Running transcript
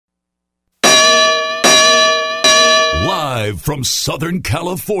Live from Southern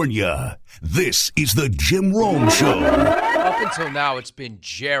California, this is the Jim Rome Show. Up until now, it's been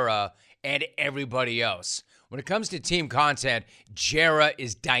Jera and everybody else. When it comes to team content, Jera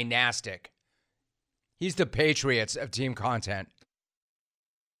is dynastic. He's the Patriots of team content.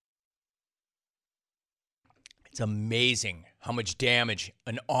 It's amazing how much damage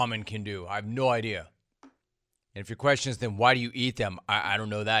an almond can do. I have no idea. And if your question is, then why do you eat them? I don't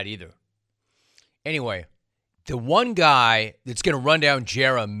know that either. Anyway, the one guy that's going to run down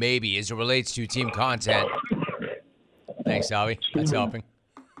Jera maybe as it relates to team content. Thanks, Albie. That's helping.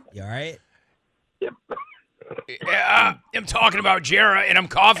 You all right? Yep. Yeah, I'm talking about Jera, and I'm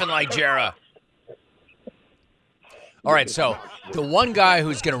coughing like Jera. All right, so the one guy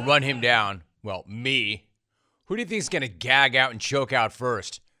who's going to run him down, well, me, who do you think is going to gag out and choke out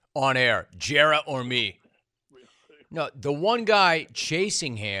first on air, Jera or me? No, the one guy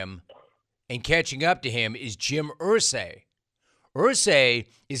chasing him and catching up to him is Jim Irsay. Irsay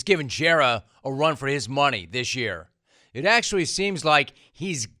is giving Jera a run for his money this year. It actually seems like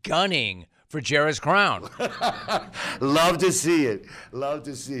he's gunning for Jera's crown. Love to see it. Love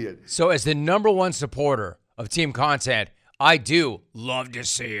to see it. So as the number one supporter of team content, I do love to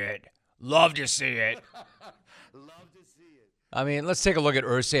see it. Love to see it. Love to see it. I mean, let's take a look at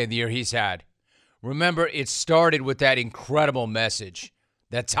Irsay and the year he's had. Remember, it started with that incredible message,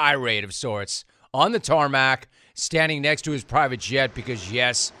 that tirade of sorts, on the tarmac, standing next to his private jet because,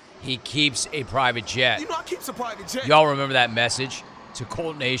 yes, he keeps a private jet. You know I keeps a private jet. Y'all remember that message to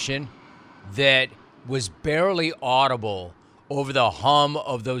Colt Nation that was barely audible over the hum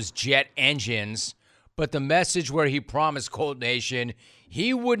of those jet engines, but the message where he promised Colt Nation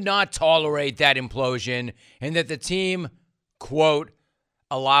he would not tolerate that implosion and that the team, quote,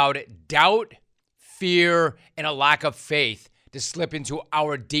 allowed doubt, fear, and a lack of faith to slip into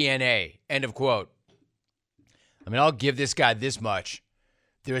our DNA, end of quote. I mean, I'll give this guy this much.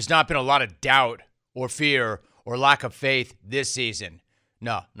 There has not been a lot of doubt or fear or lack of faith this season.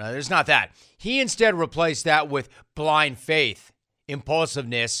 No, there's not that. He instead replaced that with blind faith,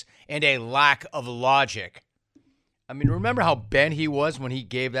 impulsiveness, and a lack of logic. I mean, remember how bent he was when he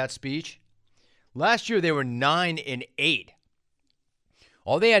gave that speech? Last year, they were 9-8.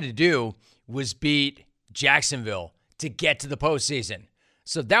 All they had to do was beat Jacksonville to get to the postseason.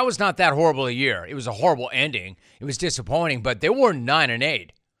 So that was not that horrible a year. It was a horrible ending. It was disappointing, but they were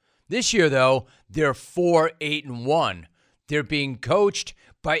 9-8. This year, though, they're 4-8-1. They're being coached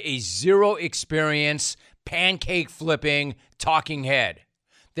by a zero experience, pancake flipping, talking head.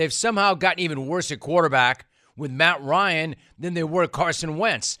 They've somehow gotten even worse at quarterback with Matt Ryan than they were Carson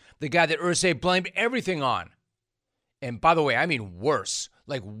Wentz, the guy that Irsay blamed everything on. And by the way, I mean worse,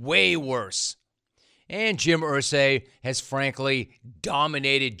 like way worse. And Jim Irsay has frankly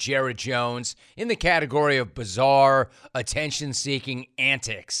dominated Jerry Jones in the category of bizarre, attention-seeking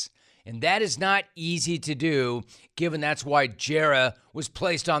antics. And that is not easy to do, given that's why Jera was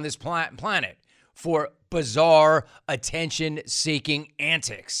placed on this planet, for bizarre, attention-seeking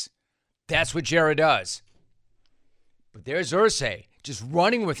antics. That's what Jera does. But there's Irsay, just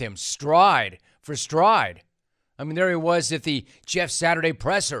running with him, stride for stride. I mean, there he was at the Jeff Saturday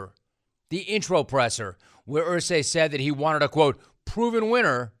presser, the intro presser, where Irsay said that he wanted a, quote, proven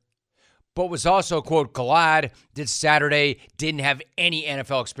winner, but was also, quote, glad that Saturday didn't have any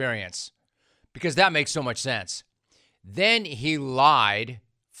NFL experience, because that makes so much sense. Then he lied,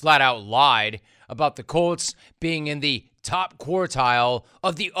 flat out lied, about the Colts being in the top quartile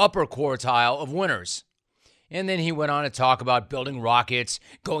of the upper quartile of winners. And then he went on to talk about building rockets,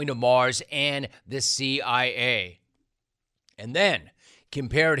 going to Mars, and the CIA. And then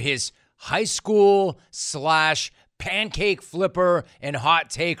compared his high school / pancake flipper and hot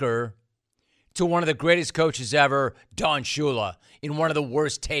taker to one of the greatest coaches ever, Don Shula, in one of the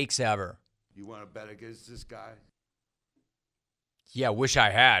worst takes ever. You want to bet against this guy? Yeah, wish I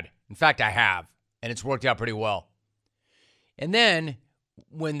had. In fact, I have, and it's worked out pretty well. And then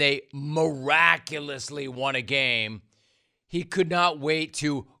when they miraculously won a game, he could not wait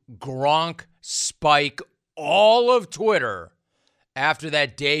to Gronk spike all of Twitter after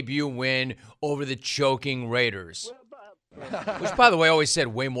that debut win over the choking Raiders. Which, by the way, always said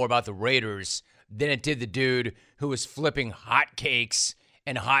way more about the Raiders than it did the dude who was flipping hotcakes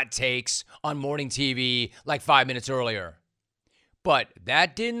and hot takes on morning TV like 5 minutes earlier. But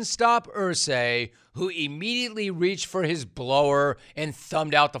that didn't stop Irsay, who immediately reached for his blower and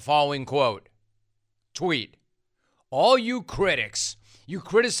thumbed out the following quote. Tweet, all you critics, you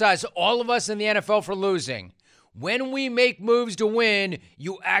criticize all of us in the NFL for losing. When we make moves to win,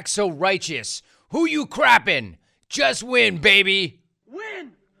 you act so righteous. Who you crapping? Just win, baby.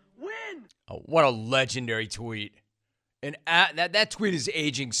 Win! Oh, what a legendary tweet. And that tweet is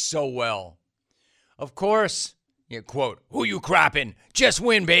aging so well. Of course, quote, "Who you crapping? Just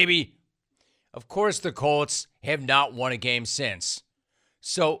win, baby." Of course, the Colts have not won a game since.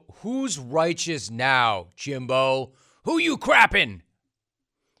 So who's righteous now, Jimbo? Who you crapping?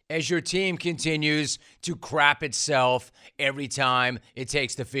 As your team continues to crap itself every time it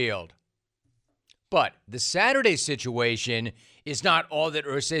takes the field. But the Saturday situation is not all that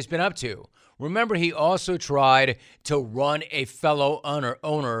Irsay's been up to. Remember, he also tried to run a fellow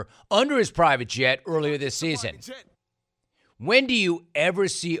owner under his private jet earlier this season. When do you ever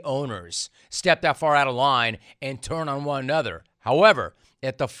see owners step that far out of line and turn on one another? However,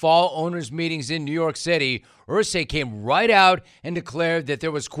 at the fall owners meetings in New York City, Irsay came right out and declared that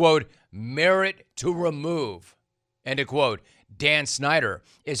there was, quote, merit to remove, end of quote. Dan Snyder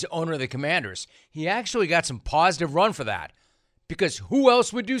is owner of the Commanders. He actually got some positive run for that, because who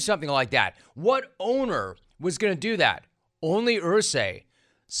else would do something like that? What owner was going to do that? Only Irsay.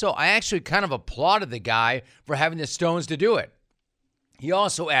 So I actually kind of applauded the guy for having the stones to do it. He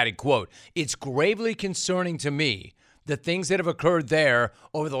also added, quote, "It's gravely concerning to me the things that have occurred there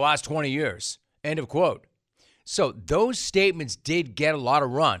over the last 20 years, end of quote. So those statements did get a lot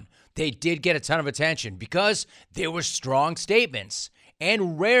of run. They did get a ton of attention because they were strong statements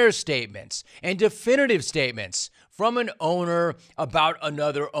and rare statements and definitive statements from an owner about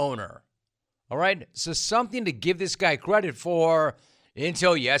another owner. All right, so something to give this guy credit for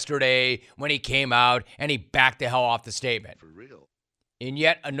until yesterday when he came out and he backed the hell off the statement. For real. In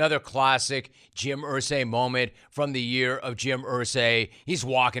yet another classic Jim Irsay moment from the year of Jim Irsay, he's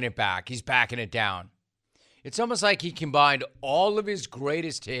walking it back. He's backing it down. It's almost like he combined all of his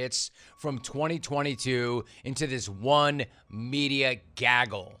greatest hits from 2022 into this one media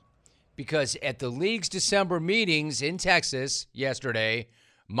gaggle. Because at the league's December meetings in Texas yesterday,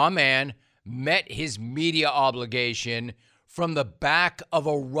 my man met his media obligation from the back of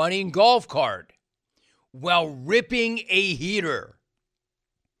a running golf cart while ripping a heater.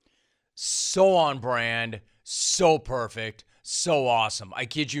 So on brand, so perfect, so awesome. I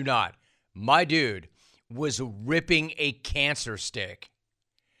kid you not. My dude was ripping a cancer stick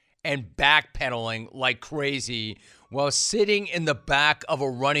and backpedaling like crazy while sitting in the back of a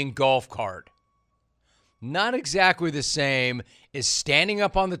running golf cart. Not exactly the same as standing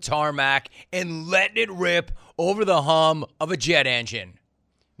up on the tarmac and letting it rip over the hum of a jet engine.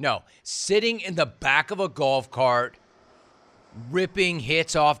 No, sitting in the back of a golf cart, ripping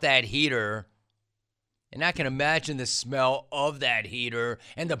hits off that heater. And I can imagine the smell of that heater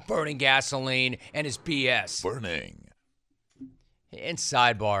and the burning gasoline and his BS. Burning. And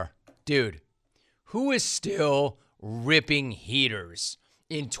sidebar, dude, who is still ripping heaters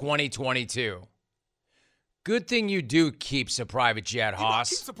in 2022? Good thing you do keeps a private jet, Haas.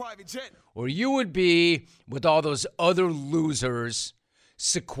 Keeps a private jet. Or you would be with all those other losers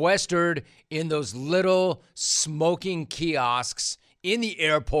sequestered in those little smoking kiosks in the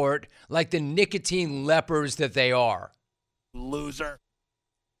airport like the nicotine lepers that they are. Loser.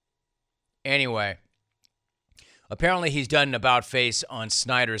 Anyway, apparently he's done an about face on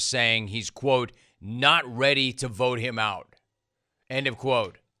Snyder saying he's, quote, not ready to vote him out, end of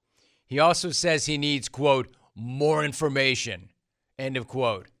quote. He also says he needs, quote, more information, end of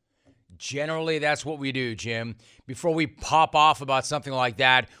quote. Generally, that's what we do, Jim. Before we pop off about something like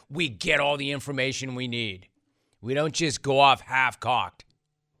that, we get all the information we need. We don't just go off half-cocked.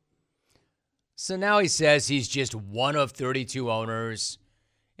 So now he says he's just one of 32 owners,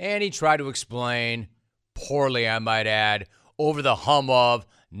 and he tried to explain, poorly I might add, over the hum of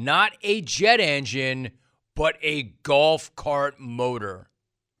not a jet engine, but a golf cart motor.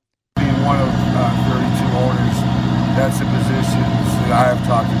 Being one of 32 owners, that's the positions that I have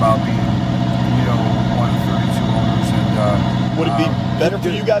talked about being, one of 32 owners. And would it be better for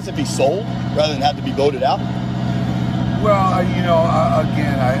you guys if he sold rather than have to be voted out? Well,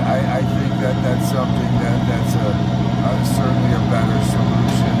 again, I think that's something that's certainly a better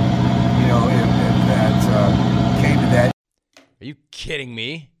solution. If that came to that. Are you kidding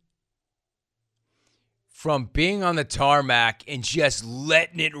me? From being on the tarmac and just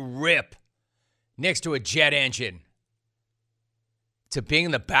letting it rip next to a jet engine to being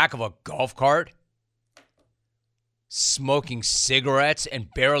in the back of a golf cart, smoking cigarettes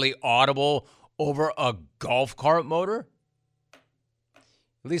and barely audible over a golf cart motor?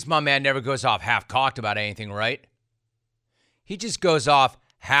 At least my man never goes off half-cocked about anything, right? He just goes off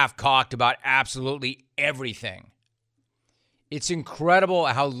half-cocked about absolutely everything. It's incredible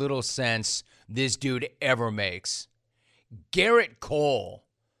how little sense this dude ever makes. Garrett Cole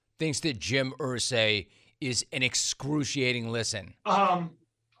thinks that Jim Irsay is an excruciating listen. I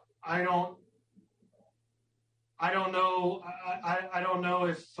don't know know. I don't know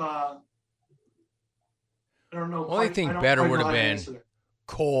if. I don't know. Only thing better would have been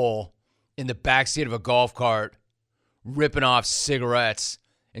Cole in the backseat of a golf cart, ripping off cigarettes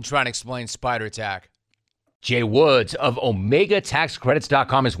and trying to explain Spider Attack. Jay Woods of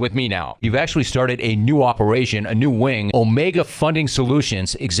OmegaTaxCredits.com is with me now. You've actually started a new operation, a new wing, Omega Funding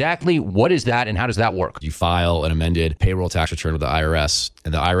Solutions. Exactly what is that and how does that work? You file an amended payroll tax return with the IRS,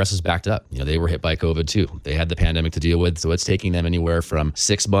 and the IRS is backed up. They were hit by COVID too. They had the pandemic to deal with, so it's taking them anywhere from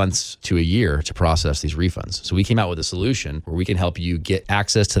 6 months to a year to process these refunds. So we came out with a solution where we can help you get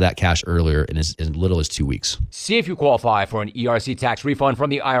access to that cash earlier in as little as 2 weeks. See if you qualify for an ERC tax refund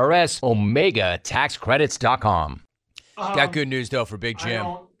from the IRS, OmegaTaxCredits.com. Got good news, though, for Big Jim.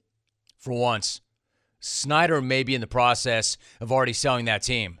 For once, Snyder may be in the process of already selling that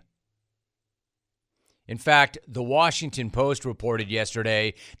team. In fact, the Washington Post reported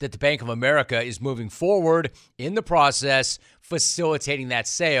yesterday that the Bank of America is moving forward in the process, facilitating that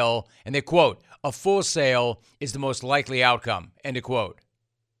sale, and they quote, "A full sale is the most likely outcome," end of quote.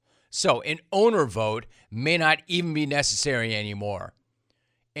 So an owner vote may not even be necessary anymore.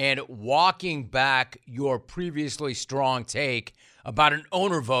 And walking back your previously strong take about an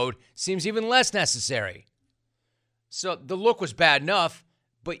owner vote seems even less necessary. So the look was bad enough,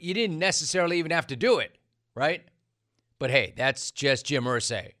 but you didn't necessarily even have to do it, right? But hey, that's just Jim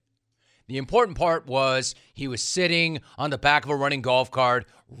Irsay. The important part was he was sitting on the back of a running golf cart,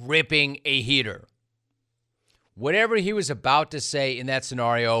 ripping a heater. Whatever he was about to say in that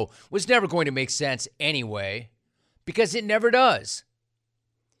scenario was never going to make sense anyway, because it never does.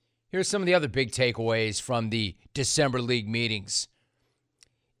 Here's some of the other big takeaways from the December league meetings.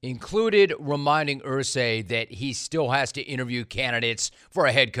 Included reminding Irsay that he still has to interview candidates for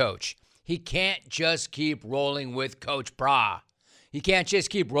a head coach. He can't just keep rolling with Coach Bra. He can't just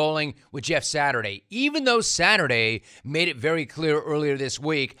keep rolling with Jeff Saturday, even though Saturday made it very clear earlier this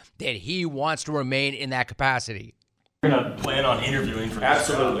week that he wants to remain in that capacity. You're going to plan on interviewing for this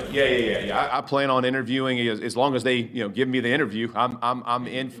Absolutely. job? Yeah. I plan on interviewing as long as they, give me the interview. I'm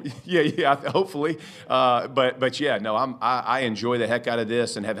in. Yeah. Hopefully. I enjoy the heck out of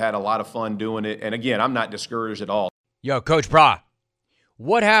this and have had a lot of fun doing it. And again, I'm not discouraged at all. Yo, Coach Bra,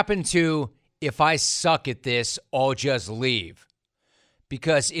 what happened to if I suck at this, I'll just leave?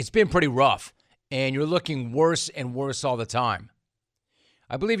 Because it's been pretty rough, and you're looking worse and worse all the time.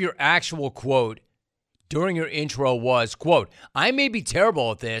 I believe your actual quote during your intro was, quote, "I may be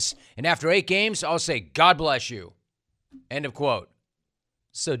terrible at this, and after 8 games, I'll say, God bless you." End of quote.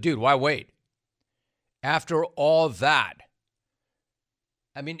 So, dude, why wait? After all that,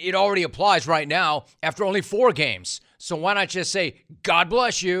 I mean, it already applies right now after only 4 games. So why not just say, God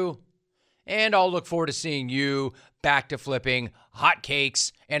bless you? And I'll look forward to seeing you back to flipping hot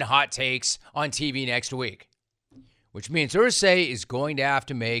cakes and hot takes on TV next week. Which means Irsay is going to have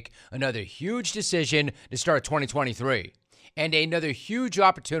to make another huge decision to start 2023. And another huge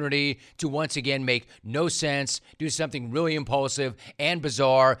opportunity to once again make no sense, do something really impulsive and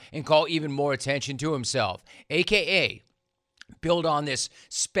bizarre, and call even more attention to himself. AKA, build on this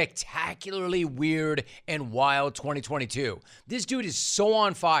spectacularly weird and wild 2022. This dude is so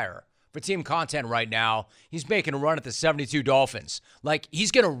on fire for team content right now. He's making a run at the 72 Dolphins. Like,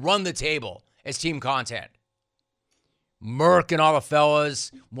 he's going to run the table as team content. Merck and all the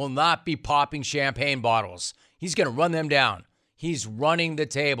fellas will not be popping champagne bottles. He's going to run them down. He's running the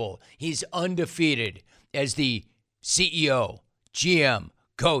table. He's undefeated as the CEO, GM,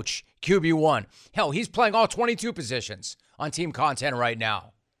 coach, QB1. Hell, he's playing all 22 positions on team content right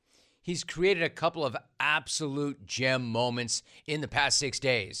now. He's created a couple of absolute gem moments in the past 6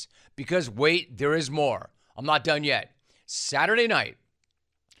 days. Because wait, there is more. I'm not done yet. Saturday night,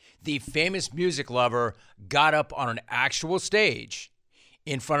 the famous music lover got up on an actual stage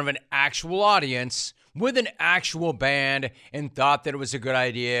in front of an actual audience with an actual band and thought that it was a good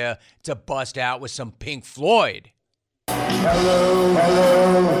idea to bust out with some Pink Floyd. Hello,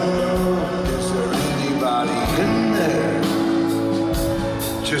 is there anybody in there?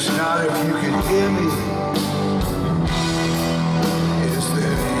 Just not if you can hear me. Is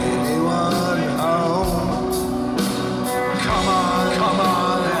there anyone home? Come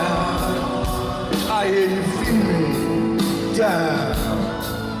on now. I hear you feeling down.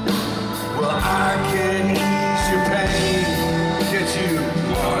 Well, I can ease your pain, get you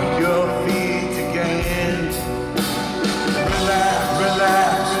on your feet again.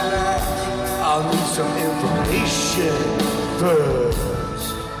 Relax. I'll need some information first.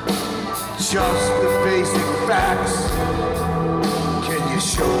 Just the basic facts. Can you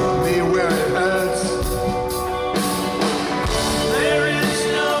show me where it hurts? There is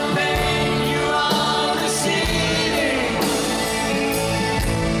no pain you're all receiving.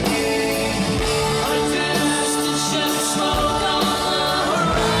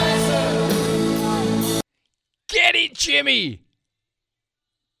 Jimmy.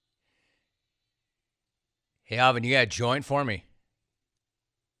 Hey, Alvin, you got a joint for me?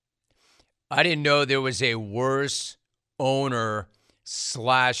 I didn't know there was a worse owner /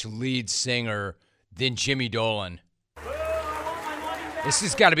 lead singer than Jimmy Dolan. This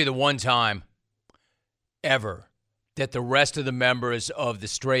has got to be the one time ever that the rest of the members of the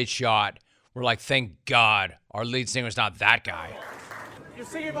Straight Shot were like, thank God our lead singer's not that guy. Your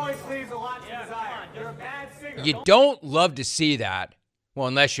singing voice leaves a lot to desire. You're a bad singer. You don't love to see that. Well,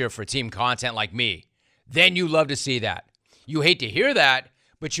 unless you're for team content like me. Then you love to see that. You hate to hear that,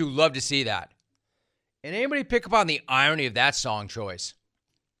 but you love to see that. And anybody pick up on the irony of that song choice?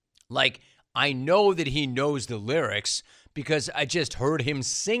 Like, I know that he knows the lyrics because I just heard him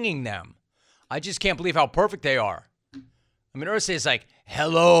singing them. I just can't believe how perfect they are. I mean, Irsay is like,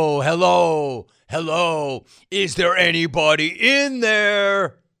 hello, hello, hello. Is there anybody in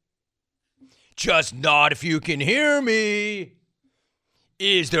there? Just nod if you can hear me.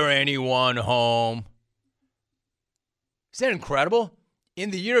 Is there anyone home? Is that incredible?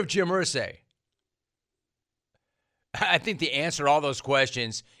 In the year of Jim Irsay, I think the answer to all those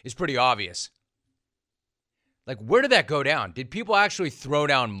questions is pretty obvious. Like, where did that go down? Did people actually throw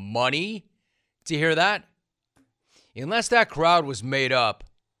down money to hear that? Unless that crowd was made up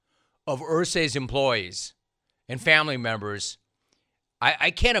of Irsay's employees and family members,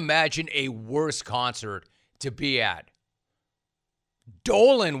 I can't imagine a worse concert to be at.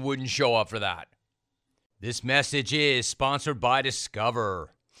 Dolan wouldn't show up for that. This message is sponsored by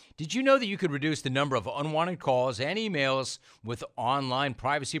Discover. Did you know that you could reduce the number of unwanted calls and emails with online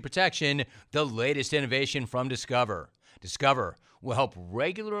privacy protection, the latest innovation from Discover? Discover will help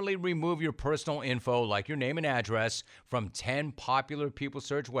regularly remove your personal info like your name and address from 10 popular people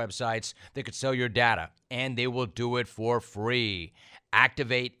search websites that could sell your data, and they will do it for free.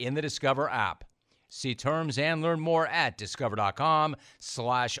 Activate in the Discover app. See terms and learn more at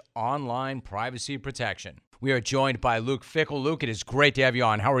discover.com/online privacy protection. We are joined by Luke Fickell. Luke, it is great to have you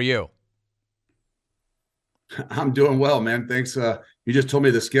on. How are you? I'm doing well, man. Thanks. You just told me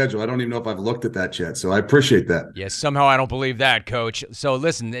the schedule. I don't even know if I've looked at that yet, so I appreciate that. Yes, somehow I don't believe that, Coach. So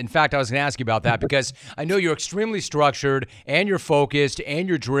listen, in fact, I was going to ask you about that because I know you're extremely structured and you're focused and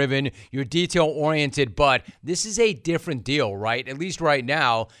you're driven, you're detail-oriented, but this is a different deal, right? At least right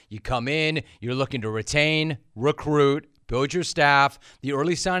now, you come in, you're looking to retain, recruit, build your staff. The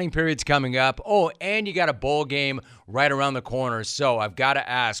early signing period's coming up. Oh, and you got a bowl game right around the corner. So I've got to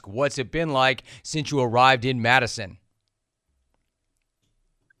ask, what's it been like since you arrived in Madison?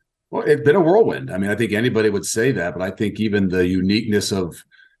 Well, it's been a whirlwind. I mean, I think anybody would say that, but I think even the uniqueness of,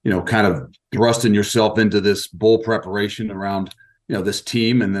 kind of thrusting yourself into this bowl preparation around, this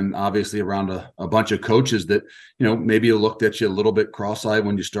team, and then obviously around a bunch of coaches that, maybe looked at you a little bit cross-eyed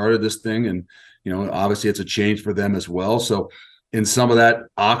when you started this thing. And, obviously it's a change for them as well. So in some of that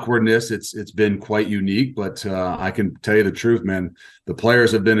awkwardness, it's been quite unique, but I can tell you the truth, man. The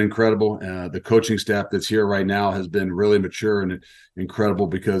players have been incredible. The coaching staff that's here right now has been really mature and incredible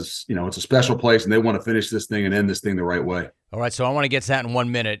because, it's a special place and they want to finish this thing and end this thing the right way. All right, so I want to get to that in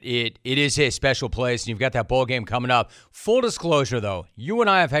 1 minute. It is a special place, and you've got that bowl game coming up. Full disclosure, though, you and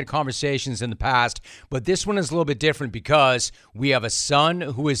I have had conversations in the past, but this one is a little bit different because we have a son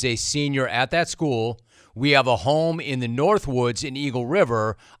who is a senior at that school. We have a home in the Northwoods in Eagle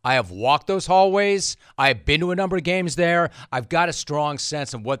River. I have walked those hallways. I've been to a number of games there. I've got a strong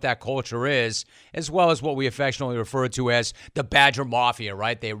sense of what that culture is, as well as what we affectionately refer to as the Badger Mafia,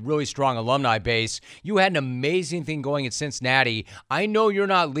 right? They have a really strong alumni base. You had an amazing thing going at Cincinnati. I know you're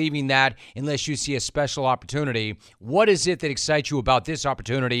not leaving that unless you see a special opportunity. What is it that excites you about this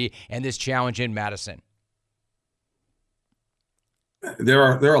opportunity and this challenge in Madison? There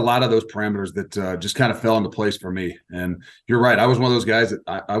are a lot of those parameters that just kind of fell into place for me. And you're right. I was one of those guys that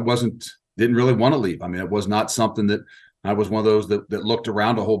I didn't really want to leave. I mean, it was not something that I was one of those that looked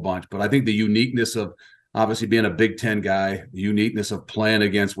around a whole bunch. But I think the uniqueness of obviously being a Big Ten guy, the uniqueness of playing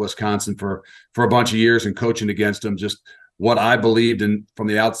against Wisconsin for a bunch of years and coaching against them, just what I believed in from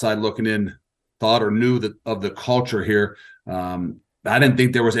the outside looking in, thought or knew that of the culture here. I didn't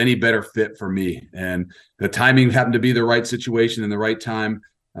think there was any better fit for me, and the timing happened to be the right situation in the right time.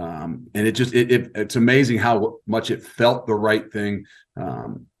 And it's amazing how much it felt the right thing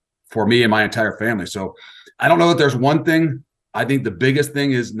for me and my entire family. So I don't know that there's one thing. I think the biggest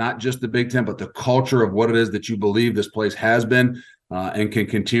thing is not just the Big Ten, but the culture of what it is that you believe this place has been and can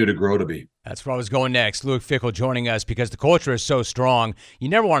continue to grow to be. That's where I was going next. Luke Fickell joining us because the culture is so strong. You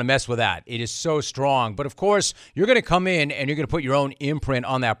never want to mess with that. It is so strong. But, of course, you're going to come in and you're going to put your own imprint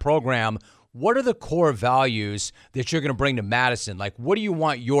on that program. What are the core values that you're going to bring to Madison? Like, what do you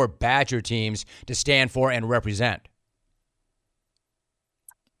want your Badger teams to stand for and represent?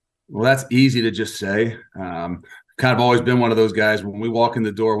 Well, that's easy to just say. Kind of always been one of those guys when we walk in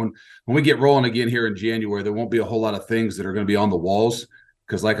the door, when we get rolling again here in January, there won't be a whole lot of things that are going to be on the walls.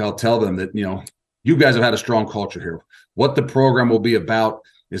 Because like I'll tell them that, you guys have had a strong culture here. What the program will be about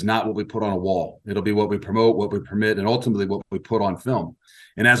is not what we put on a wall. It'll be what we promote, what we permit, and ultimately what we put on film.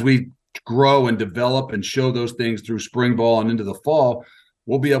 And as we grow and develop and show those things through spring ball and into the fall,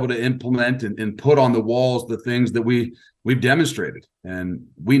 we'll be able to implement and put on the walls the things that we've demonstrated. And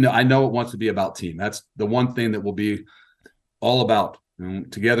I know it wants to be about team. That's the one thing that will be all about.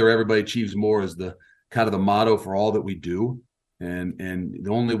 Together, everybody achieves more is the kind of the motto for all that we do. And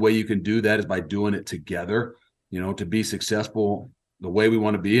the only way you can do that is by doing it together, to be successful the way we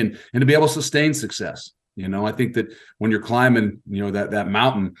want to be and to be able to sustain success. I think that when you're climbing, that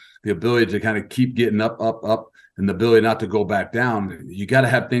mountain, the ability to kind of keep getting up, and the ability not to go back down, you got to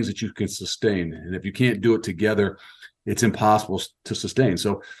have things that you can sustain. And if you can't do it together, it's impossible to sustain.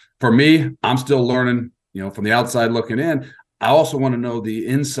 So for me, I'm still learning, from the outside looking in. I also want to know the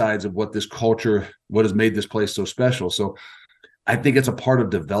insides of what this culture, what has made this place so special. So I think it's a part of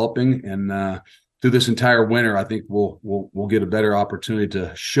developing, and through this entire winter, I think we'll get a better opportunity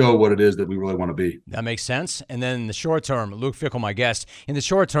to show what it is that we really want to be. That makes sense. And then in the short term, Luke Fickell, my guest, in the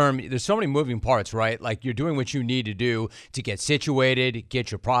short term, there's so many moving parts, right? Like you're doing what you need to do to get situated, get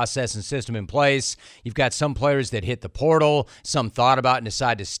your process and system in place. You've got some players that hit the portal, some thought about and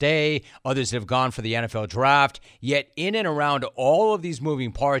decide to stay, others that have gone for the NFL draft. Yet in and around all of these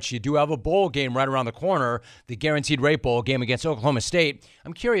moving parts, you do have a bowl game right around the corner, the Guaranteed Rate Bowl game against Oklahoma State.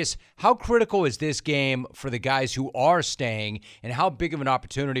 I'm curious, how critical is this game for the guys who are staying, and how big of an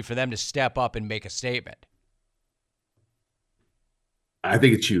opportunity for them to step up and make a statement? I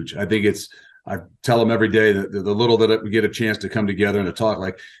think it's huge. I tell them every day that the little that we get a chance to come together and to talk,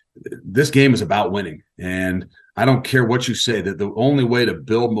 like this game is about winning. And I don't care what you say, that the only way to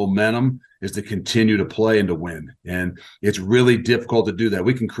build momentum is to continue to play and to win. And it's really difficult to do that.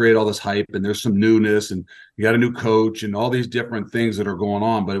 We can create all this hype and there's some newness and you got a new coach and all these different things that are going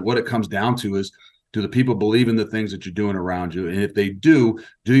on. But what it comes down to is, do the people believe in the things that you're doing around you? And if they do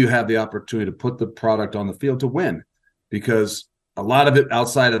you have the opportunity to put the product on the field to win? Because a lot of it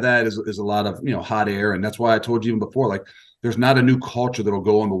outside of that is a lot of, hot air. And that's why I told you even before, like there's not a new culture that'll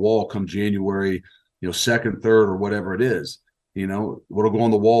go on the wall come January, 2nd, 3rd, or whatever it is. What'll go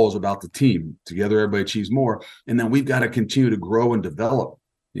on the wall is about the team. Together, everybody achieves more. And then we've got to continue to grow and develop.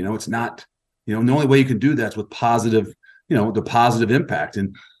 It's not, the only way you can do that's with positive, the positive impact.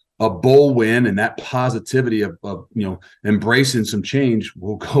 And a bowl win and that positivity of embracing some change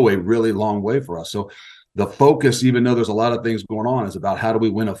will go a really long way for us. So the focus, even though there's a lot of things going on, is about how do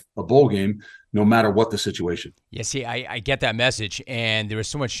we win a bowl game no matter what the situation. Yeah, see, I get that message, and there was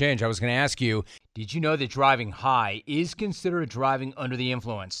so much change. I was going to ask you, did you know that driving high is considered driving under the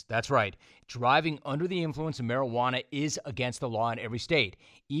influence? That's right. Driving under the influence of marijuana is against the law in every state,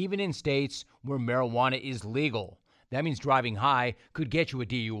 even in states where marijuana is legal. That means driving high could get you a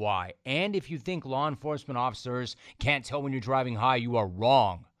DUI. And if you think law enforcement officers can't tell when you're driving high, you are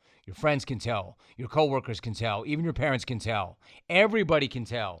wrong. Your friends can tell. Your coworkers can tell. Even your parents can tell. Everybody can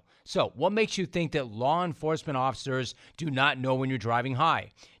tell. So what makes you think that law enforcement officers do not know when you're driving high?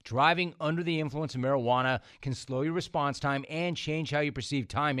 Driving under the influence of marijuana can slow your response time and change how you perceive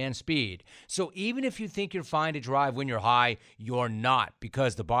time and speed. So even if you think you're fine to drive when you're high, you're not,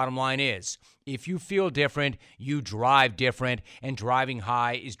 because the bottom line is, if you feel different, you drive different, and driving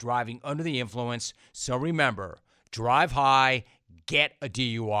high is driving under the influence. So remember, drive high, get a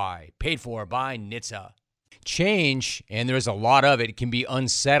DUI. Paid for by NHTSA. Change, and there's a lot of it, can be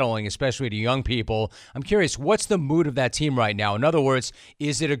unsettling, especially to young people. I'm curious, what's the mood of that team right now? In other words,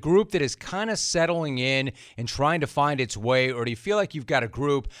 is it a group that is kind of settling in and trying to find its way, or do you feel like you've got a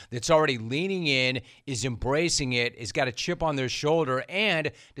group that's already leaning in, is embracing it, has got a chip on their shoulder,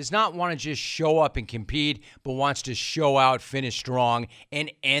 and does not want to just show up and compete, but wants to show out, finish strong, and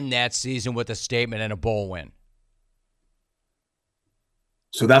end that season with a statement and a bowl win?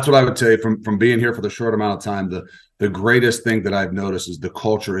 So that's what I would say from being here for the short amount of time. The greatest thing that I've noticed is the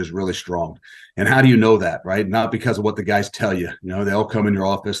culture is really strong. And how do you know that, right? Not because of what the guys tell you. They all come in your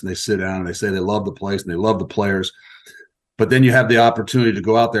office and they sit down and they say they love the place and they love the players. But then you have the opportunity to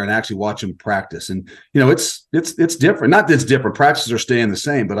go out there and actually watch them practice. And, it's different. Not that it's different. Practices are staying the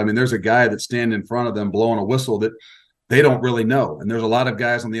same. But, there's a guy that's standing in front of them blowing a whistle that they don't really know. And there's a lot of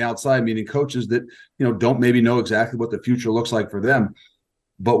guys on the outside, meaning coaches, that, don't maybe know exactly what the future looks like for them.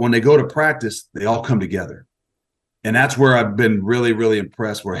 But when they go to practice, they all come together. And that's where I've been really, really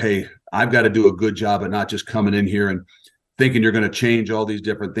impressed where, hey, I've got to do a good job at not just coming in here and thinking you're going to change all these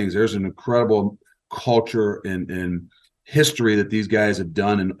different things. There's an incredible culture and history that these guys have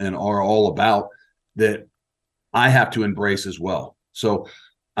done and are all about that I have to embrace as well. So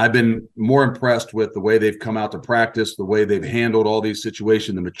I've been more impressed with the way they've come out to practice, the way they've handled all these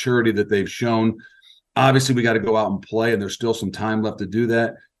situations, the maturity that they've shown. Obviously, we got to go out and play, and there's still some time left to do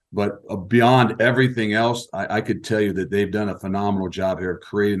that. But beyond everything else, I could tell you that they've done a phenomenal job here of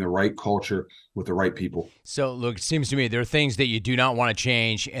creating the right culture with the right people. So, look, it seems to me there are things that you do not want to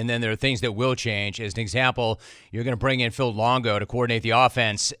change, and then there are things that will change. As an example, you're going to bring in Phil Longo to coordinate the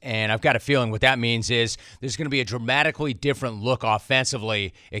offense, and I've got a feeling what that means is there's going to be a dramatically different look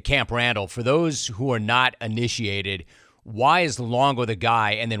offensively at Camp Randall. For those who are not initiated, why is Longo the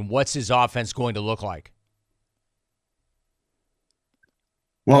guy, and then what's his offense going to look like?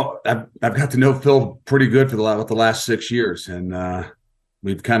 Well, I've got to know Phil pretty good for the last 6 years, and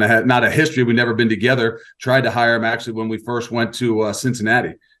we've kind of had not a history. We've never been together. Tried to hire him actually when we first went to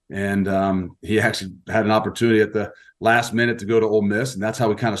Cincinnati, and he actually had an opportunity at the last minute to go to Ole Miss, and that's how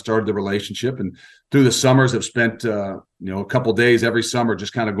we kind of started the relationship. And through the summers, have spent a couple days every summer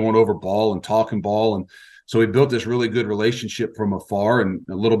just kind of going over ball and talking ball, and so we built this really good relationship from afar, and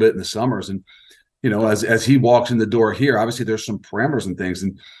a little bit in the summers. And as he walks in the door here, obviously there's some parameters and things,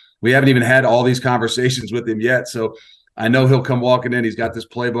 and we haven't even had all these conversations with him yet. So I know he'll come walking in. He's got this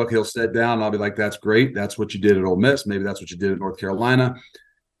playbook. He'll sit down, and I'll be like, "That's great. That's what you did at Ole Miss. Maybe that's what you did at North Carolina.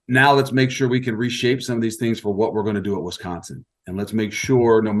 Now let's make sure we can reshape some of these things for what we're going to do at Wisconsin, and let's make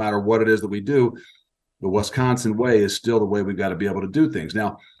sure no matter what it is that we do, the Wisconsin way is still the way we've got to be able to do things."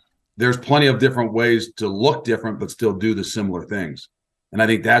 Now, there's plenty of different ways to look different, but still do the similar things, and I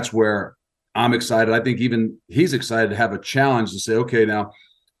think that's where I'm excited. I think even he's excited to have a challenge to say, okay, now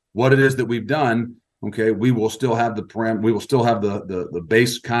what it is that we've done, okay, we will still have the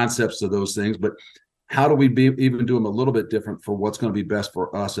base concepts of those things, but how do we even do them a little bit different for what's going to be best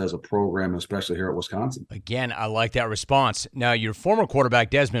for us as a program, especially here at Wisconsin? Again, I like that response. Now, your former quarterback,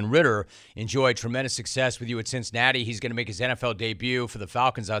 Desmond Ridder, enjoyed tremendous success with you at Cincinnati. He's going to make his NFL debut for the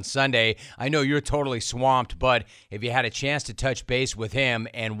Falcons on Sunday. I know you're totally swamped, but have you had a chance to touch base with him,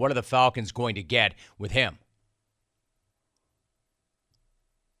 and what are the Falcons going to get with him?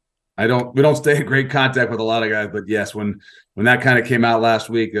 We don't stay in great contact with a lot of guys, but yes, when that kind of came out last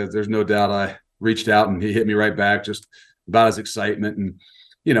week, there's no doubt I reached out and he hit me right back just about his excitement. And,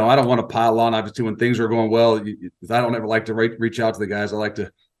 I don't want to pile on. Obviously, when things are going well, I don't ever like to reach out to the guys. I like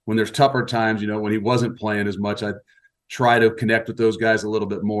to, when there's tougher times, when he wasn't playing as much, I try to connect with those guys a little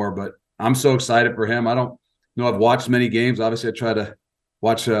bit more. But I'm so excited for him. I don't know. I've watched many games. Obviously, I try to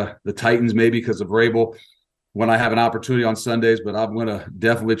watch the Titans maybe because of Vrabel when I have an opportunity on Sundays. But I'm going to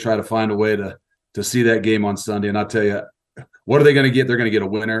definitely try to find a way to see that game on Sunday. And I'll tell you, what are they going to get? They're going to get a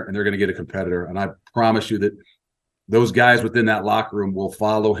winner, and they're going to get a competitor. And I promise you that those guys within that locker room will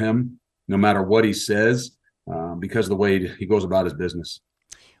follow him no matter what he says because of the way he goes about his business.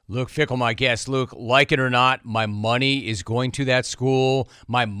 Luke Fickell, my guest. Luke, like it or not, my money is going to that school.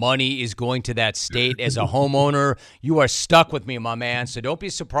 My money is going to that state as a homeowner. You are stuck with me, my man, so don't be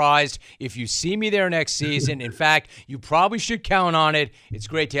surprised if you see me there next season. In fact, you probably should count on it. It's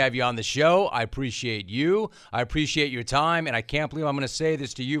great to have you on the show. I appreciate you. I appreciate your time, and I can't believe I'm going to say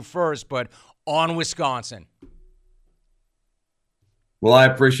this to you first, but on Wisconsin. Well, I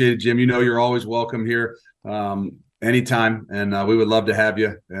appreciate it, Jim. You're always welcome here. Anytime, and we would love to have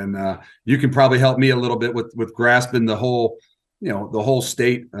you. And you can probably help me a little bit with grasping the whole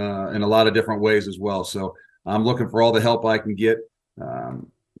state in a lot of different ways as well. So I'm looking for all the help I can get.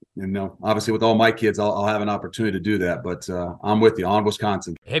 Obviously with all my kids, I'll have an opportunity to do that. But I'm with you on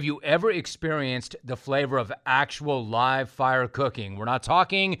Wisconsin. Have you ever experienced the flavor of actual live fire cooking? We're not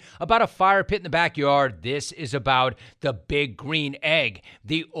talking about a fire pit in the backyard. This is about the Big Green Egg,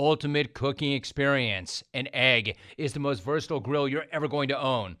 the ultimate cooking experience. An egg is the most versatile grill you're ever going to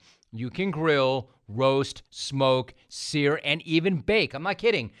own. You can grill, roast, smoke, sear, and even bake. I'm not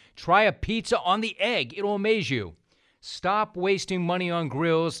kidding. Try a pizza on the egg. It'll amaze you. Stop wasting money on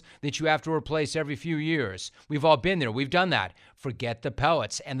grills that you have to replace every few years. We've all been there. We've done that. Forget the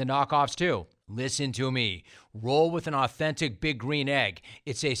pellets and the knockoffs too. Listen to me. Roll with an authentic Big Green Egg.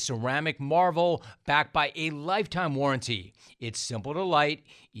 It's a ceramic marvel backed by a lifetime warranty. It's simple to light,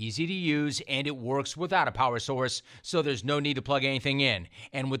 easy to use, and it works without a power source, so there's no need to plug anything in.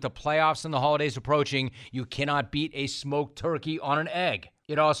 And with the playoffs and the holidays approaching, you cannot beat a smoked turkey on an egg.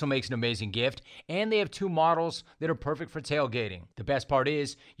 It also makes an amazing gift, and they have 2 models that are perfect for tailgating. The best part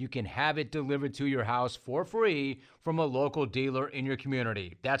is you can have it delivered to your house for free from a local dealer in your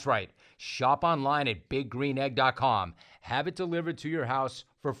community. That's right. Shop online at biggreenegg.com. Have it delivered to your house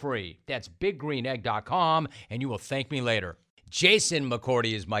for free. That's biggreenegg.com, and you will thank me later. Jason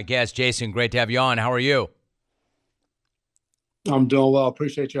McCourty is my guest. Jason, great to have you on. How are you? I'm doing well.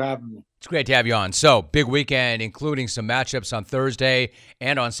 Appreciate you having me. It's great to have you on. So, big weekend, including some matchups on Thursday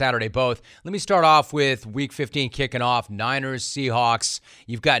and on Saturday both. Let me start off with Week 15 kicking off, Niners, Seahawks.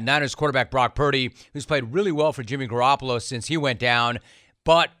 You've got Niners quarterback Brock Purdy, who's played really well for Jimmy Garoppolo since he went down.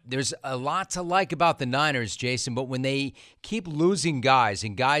 But there's a lot to like about the Niners, Jason. But when they keep losing guys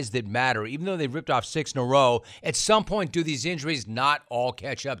and guys that matter, even though they've ripped off 6 in a row, at some point do these injuries not all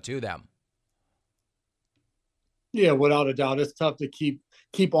catch up to them? Yeah, without a doubt. It's tough to keep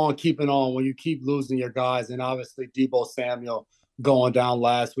on keeping on when you keep losing your guys. And obviously Deebo Samuel going down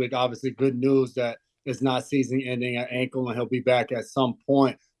last week. Obviously good news that it's not season ending at ankle and he'll be back at some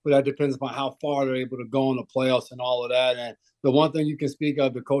point. But that depends upon how far they're able to go in the playoffs and all of that. And the one thing you can speak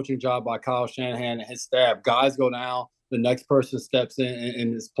of, the coaching job by Kyle Shanahan and his staff, guys go down, the next person steps in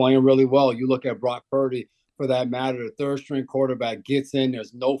and is playing really well. You look at Brock Purdy, for that matter, the third-string quarterback gets in.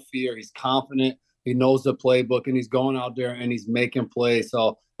 There's no fear. He's confident. He knows the playbook, and he's going out there and he's making plays.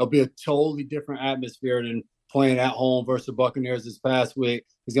 So it'll be a totally different atmosphere than playing at home versus the Buccaneers this past week.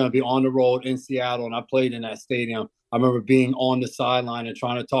 He's going to be on the road in Seattle, and I played in that stadium. I remember being on the sideline and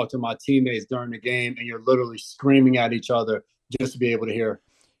trying to talk to my teammates during the game, and you're literally screaming at each other just to be able to hear.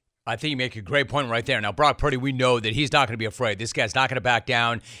 I think you make a great point right there. Now, Brock Purdy, we know that he's not going to be afraid. This guy's not going to back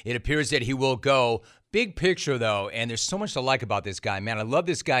down. It appears that he will go. Big picture, though, and there's so much to like about this guy, man. I love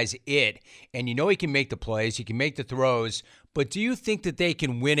this guy's it, and you know he can make the plays, he can make the throws, but do you think that they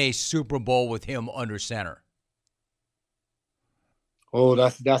can win a Super Bowl with him under center? Oh,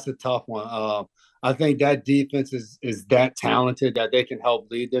 that's a tough one. I think that defense is that talented that they can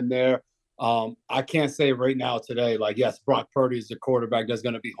help lead them there. I can't say right now today, like, yes, Brock Purdy is the quarterback that's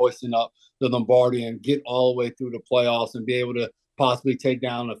going to be hoisting up the Lombardi and get all the way through the playoffs and be able to possibly take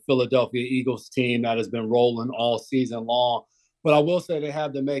down a Philadelphia Eagles team that has been rolling all season long. But I will say they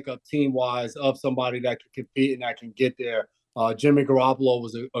have the makeup team-wise of somebody that can compete and that can get there. Jimmy Garoppolo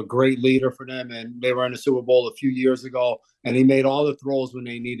was a great leader for them, and they were in the Super Bowl a few years ago, and he made all the throws when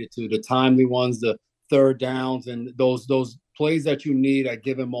they needed to, the timely ones, the third downs, and those plays that you need at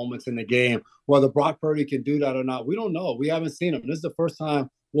given moments in the game. Whether Brock Purdy can do that or not, we don't know. We haven't seen him. This is the first time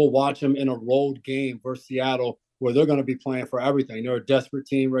we'll watch him in a road game versus Seattle, where they're going to be playing for everything. They're a desperate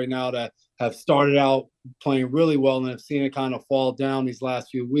team right now that have started out playing really well and have seen it kind of fall down these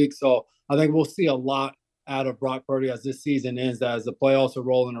last few weeks. So I think we'll see a lot out of Brock Purdy as this season ends, as the playoffs are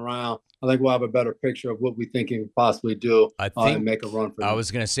rolling around. I think we'll have a better picture of what we think he can possibly do and make a run for them. I was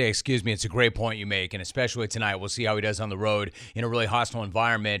going to say, excuse me, it's a great point you make, and especially tonight, we'll see how he does on the road in a really hostile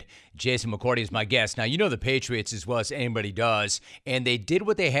environment. Jason McCourty is my guest. Now, you know the Patriots as well as anybody does, and they did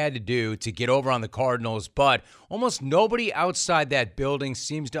what they had to do to get over on the Cardinals, but almost nobody outside that building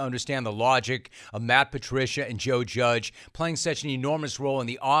seems to understand the logic of Matt Patricia and Joe Judge playing such an enormous role in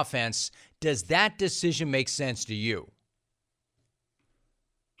the offense. Does that decision make sense to you?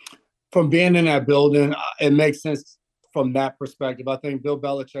 From being in that building, it makes sense from that perspective. I think Bill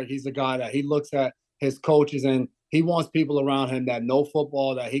Belichick, he's a guy that he looks at his coaches and he wants people around him that know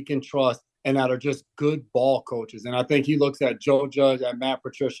football, that he can trust, and that are just good ball coaches. And I think he looks at Joe Judge and Matt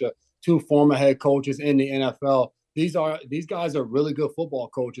Patricia, two former head coaches in the NFL. These guys are really good football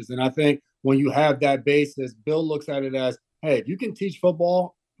coaches. And I think when you have that basis, Bill looks at it as, hey, if you can teach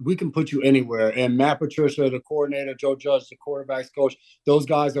football, we can put you anywhere. And Matt Patricia, the coordinator, Joe Judge, the quarterback's coach, those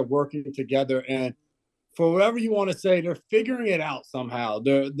guys are working together. And for whatever you want to say, they're figuring it out somehow.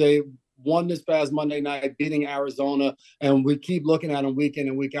 They won this past Monday night, beating Arizona, and we keep looking at them week in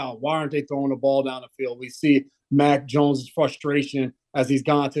and week out. Why aren't they throwing the ball down the field? We see Mac Jones' frustration as he's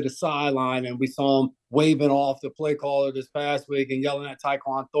gone to the sideline, and we saw him waving off the play caller this past week and yelling at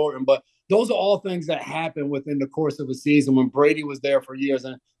Tyquan Thornton. But those are all things that happen within the course of a season. When Brady was there for years,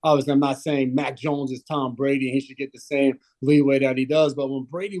 and obviously I'm not saying Mac Jones is Tom Brady and he should get the same leeway that he does, but when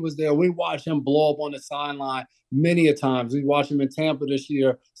Brady was there, we watched him blow up on the sideline many a times. We watched him in Tampa this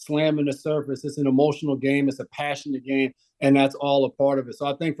year, slamming the surface. It's an emotional game. It's a passionate game, and that's all a part of it. So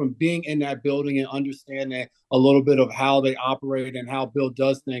I think from being in that building and understanding a little bit of how they operate and how Bill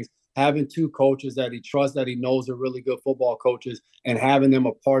does things, having two coaches that he trusts, that he knows are really good football coaches, and having them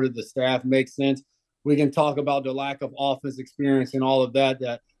a part of the staff makes sense. We can talk about the lack of offense experience and all of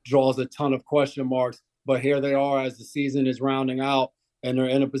that draws a ton of question marks. But here they are as the season is rounding out, and they're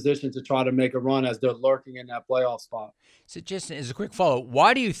in a position to try to make a run as they're lurking in that playoff spot. So just as a quick follow-up,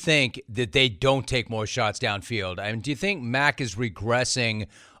 why do you think that they don't take more shots downfield? I mean, do you think Mac is regressing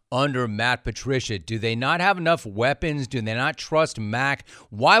under Matt Patricia? Do they not have enough weapons? Do they not trust Mac?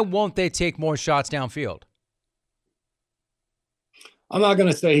 Why won't they take more shots downfield? I'm not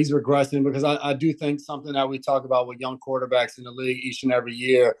going to say he's regressing, because I do think something that we talk about with young quarterbacks in the league each and every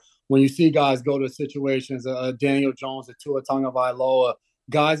year, when you see guys go to situations, Daniel Jones, a Tua Tagovailoa,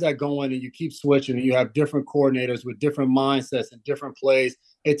 guys that go in and you keep switching and you have different coordinators with different mindsets and different plays,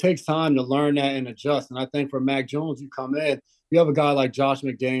 it takes time to learn that and adjust. And I think for Mac Jones, you come in, you have a guy like Josh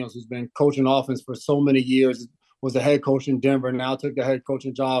McDaniels who's been coaching offense for so many years, was a head coach in Denver, now took the head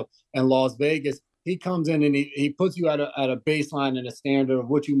coaching job in Las Vegas. He comes in and he puts you at a baseline and a standard of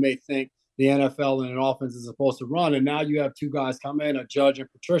what you may think the NFL and an offense is supposed to run. And now you have two guys come in, a Judge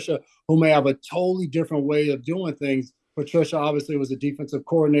and Patricia, who may have a totally different way of doing things. Patricia obviously was a defensive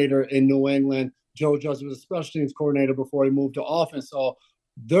coordinator in New England. Joe Judge was a special teams coordinator before he moved to offense. So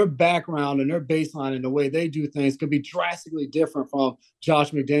their background and their baseline and the way they do things could be drastically different from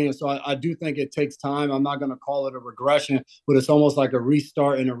Josh McDaniels. So I do think it takes time. I'm not going to call it a regression, but it's almost like a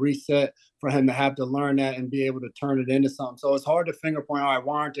restart and a reset for him to have to learn that and be able to turn it into something. So it's hard to finger point, all right,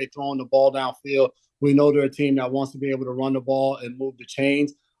 why aren't they throwing the ball downfield? We know they're a team that wants to be able to run the ball and move the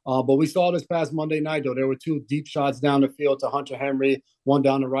chains. But we saw this past Monday night, though. There were two deep shots down the field to Hunter Henry, one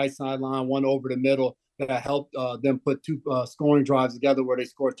down the right sideline, one over the middle, that helped them put two scoring drives together where they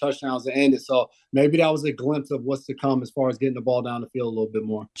scored touchdowns to end it. So maybe that was a glimpse of what's to come as far as getting the ball down the field a little bit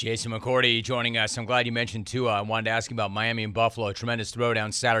more. Jason McCourty joining us. I'm glad you mentioned Tua. I wanted to ask you about Miami and Buffalo. A tremendous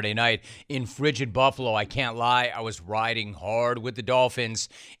throwdown Saturday night in frigid Buffalo. I can't lie, I was riding hard with the Dolphins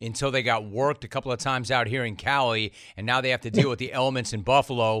until they got worked a couple of times out here in Cali, and now they have to deal with the elements in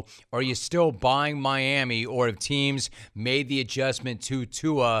Buffalo. Are you still buying Miami, or have teams made the adjustment to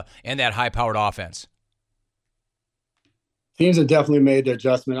Tua and that high-powered offense? Teams have definitely made the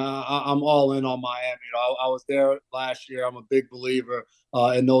adjustment. I'm all in on Miami. I was there last year. I'm a big believer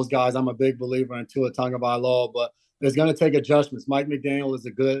in those guys. I'm a big believer in Tua Tagovailoa, but it's going to take adjustments. Mike McDaniel is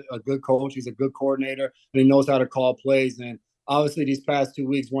a good coach. He's a good coordinator, and he knows how to call plays. And obviously, these past 2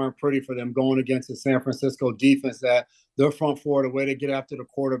 weeks weren't pretty for them going against the San Francisco defense that their front four, the way they get after the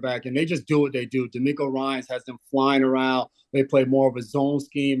quarterback, and they just do what they do. D'Amico Ryans has them flying around. They play more of a zone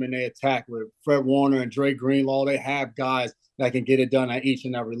scheme, and they attack with Fred Warner and Dre Greenlaw. They have guys that can get it done at each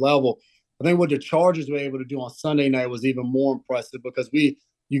and every level. I think what the Chargers were able to do on Sunday night was even more impressive, because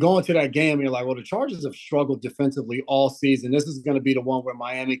you go into that game and you're like, well, the Chargers have struggled defensively all season. This is going to be the one where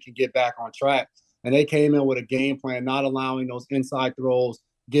Miami can get back on track. And they came in with a game plan, not allowing those inside throws,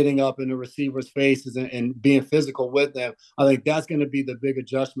 getting up in the receivers' faces and being physical with them. I think that's going to be the big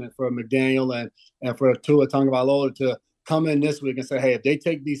adjustment for McDaniel and for Tua Tagovailoa to come in this week and say, hey, if they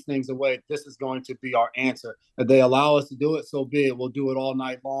take these things away, this is going to be our answer. If they allow us to do it, so be it. We'll do it all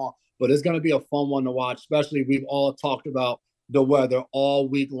night long. But it's going to be a fun one to watch, especially we've all talked about the weather all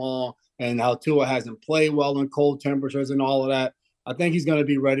week long and how Tua hasn't played well in cold temperatures and all of that. I think he's going to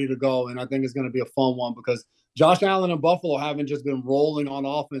be ready to go, and I think it's going to be a fun one because Josh Allen and Buffalo haven't just been rolling on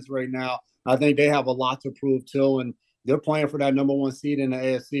offense right now. I think they have a lot to prove too, and they're playing for that number one seed in the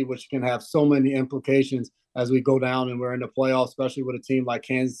AFC, which can have so many implications as we go down and we're in the playoffs, especially with a team like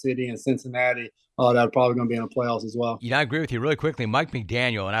Kansas City and Cincinnati that are probably going to be in the playoffs as well. I agree with you really quickly. Mike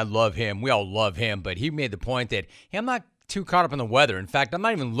McDaniel, and I love him. We all love him, but he made the point that hey, I'm not too caught up in the weather. In fact, I'm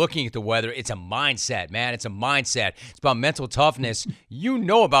not even looking at the weather. It's a mindset, man. It's a mindset. It's about mental toughness. You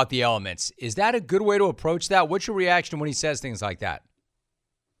know about the elements. Is that a good way to approach that? What's your reaction when he says things like that?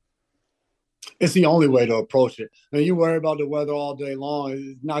 It's the only way to approach it. And you worry about the weather all day long.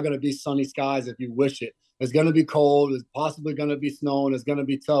 It's not going to be sunny skies if you wish it. It's going to be cold. It's possibly going to be snowing. It's going to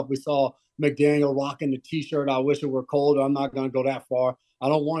be tough. We saw McDaniel rocking the T-shirt. I wish it were colder. I'm not going to go that far. I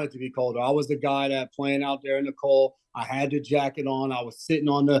don't want it to be colder. I was the guy that playing out there in the cold. I had the jacket on. I was sitting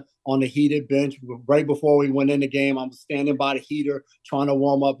on the heated bench right before we went in the game. I was standing by the heater trying to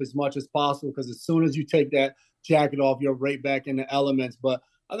warm up as much as possible because as soon as you take that jacket off, you're right back in the elements. But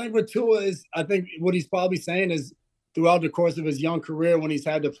I think with Tua I think what he's probably saying is throughout the course of his young career when he's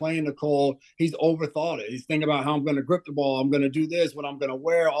had to play in the cold, he's overthought it. He's thinking about how I'm going to grip the ball. I'm going to do this, what I'm going to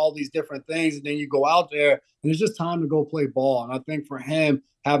wear, all these different things. And then you go out there and it's just time to go play ball. And I think for him,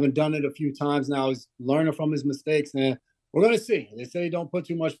 having done it a few times now, he's learning from his mistakes. And we're going to see. They say don't put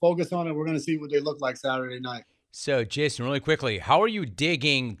too much focus on it. We're going to see what they look like Saturday night. So, Jason, really quickly, how are you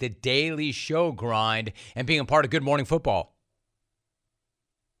digging the daily show grind and being a part of Good Morning Football?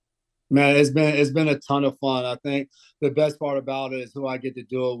 Man, it's been a ton of fun. I think the best part about it is who I get to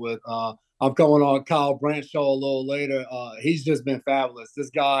do it with. I'm going on Kyle Brandt show a little later. He's just been fabulous. This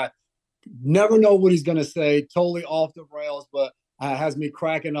guy, never know what he's going to say, totally off the rails, but has me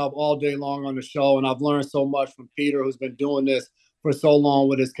cracking up all day long on the show. And I've learned so much from Peter, who's been doing this for so long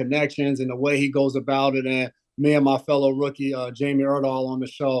with his connections and the way he goes about it. And me and my fellow rookie, Jamie Erdahl, on the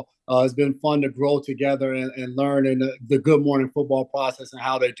show. It's been fun to grow together and learn in the Good Morning Football process and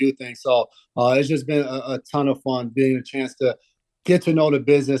how they do things. So it's just been a ton of fun being a chance to get to know the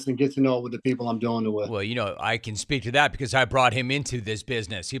business and get to know what the people I'm doing it with. Well, I can speak to that because I brought him into this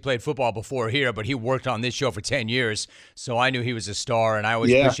business. He played football before here, but he worked on this show for 10 years, so I knew he was a star, and I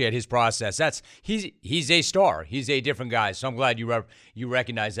always appreciate his process. He's a star. He's a different guy, so I'm glad you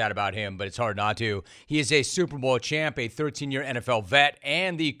recognize that about him, but it's hard not to. He is a Super Bowl champ, a 13-year NFL vet,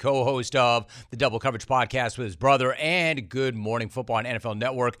 and the co-host of the Double Coverage podcast with his brother and Good Morning Football on NFL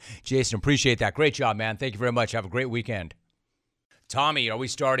Network. Jason, appreciate that. Great job, man. Thank you very much. Have a great weekend. Tommy, are we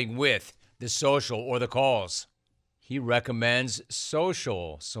starting with the social or the calls? He recommends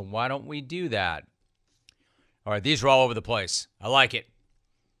social, so why don't we do that? All right, these are all over the place. I like it.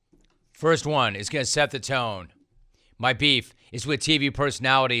 First one is going to set the tone. My beef is with TV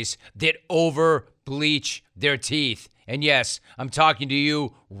personalities that over-bleach their teeth. And yes, I'm talking to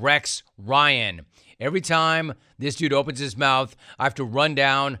you, Rex Ryan. Every time this dude opens his mouth, I have to run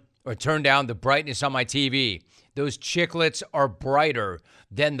down or turn down the brightness on my TV. Those chiclets are brighter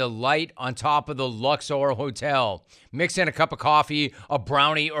than the light on top of the Luxor Hotel. Mix in a cup of coffee, a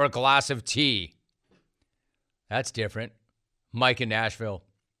brownie, or a glass of tea. That's different. Mike in Nashville.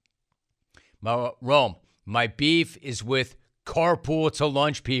 Rome, my beef is with carpool to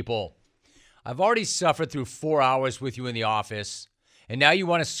lunch people. I've already suffered through 4 hours with you in the office, and now you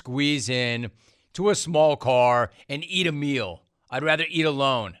want to squeeze in to a small car and eat a meal. I'd rather eat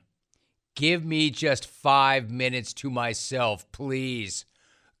alone. Give me just 5 minutes to myself, please.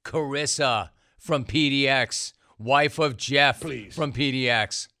 Carissa from PDX, wife of Jeff from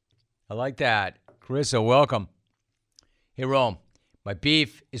PDX. I like that. Carissa, welcome. Hey, Rome, my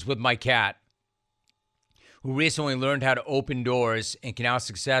beef is with my cat, who recently learned how to open doors and can now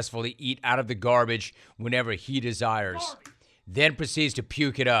successfully eat out of the garbage whenever he desires. Then proceeds to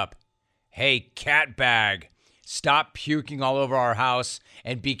puke it up. Hey, cat bag. Stop puking all over our house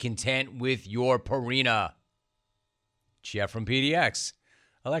and be content with your Purina. Jeff from PDX.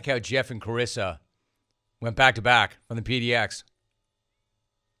 I like how Jeff and Carissa went back to back from the PDX.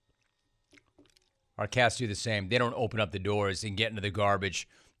 Our cats do the same. They don't open up the doors and get into the garbage.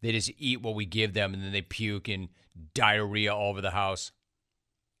 They just eat what we give them, and then they puke and diarrhea all over the house.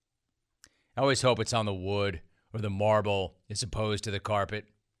 I always hope it's on the wood or the marble as opposed to the carpet.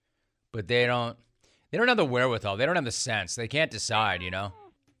 But they don't have the wherewithal. They don't have the sense. They can't decide,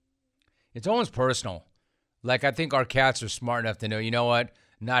 It's almost personal. Like, I think our cats are smart enough to know, you know what?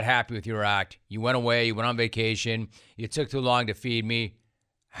 Not happy with your act. You went away. You went on vacation. You took too long to feed me.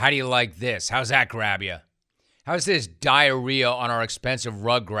 How do you like this? How's that grab you? How's this diarrhea on our expensive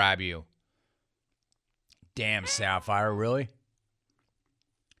rug grab you? Damn, Sapphire, really?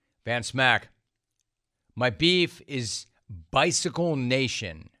 Van Smack. My beef is Bicycle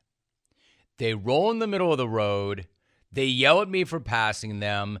Nation. They roll in the middle of the road. They yell at me for passing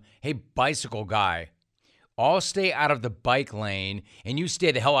them. Hey, bicycle guy, I'll stay out of the bike lane, and you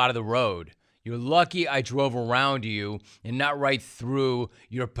stay the hell out of the road. You're lucky I drove around you and not right through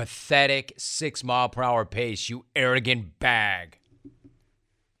your pathetic 6-mile-per-hour pace, you arrogant bag.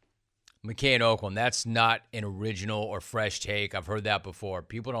 McKay and Oakland, that's not an original or fresh take. I've heard that before.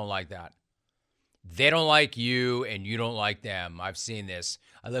 People don't like that. They don't like you, and you don't like them. I've seen this.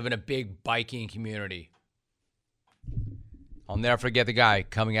 I live in a big biking community. I'll never forget the guy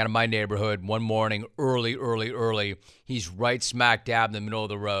coming out of my neighborhood one morning early. He's right smack dab in the middle of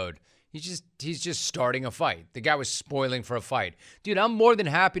the road. He's just starting a fight. The guy was spoiling for a fight. Dude, I'm more than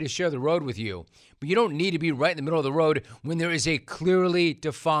happy to share the road with you, but you don't need to be right in the middle of the road when there is a clearly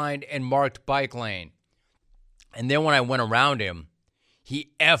defined and marked bike lane. And then when I went around him,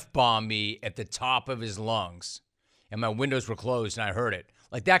 he F-bombed me at the top of his lungs, and my windows were closed, and I heard it.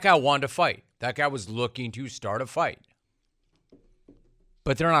 Like, that guy wanted to fight. That guy was looking to start a fight.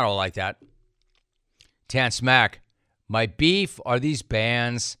 But they're not all like that. Tan Smack, my beef are these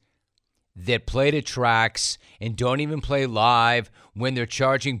bands that play to tracks and don't even play live when they're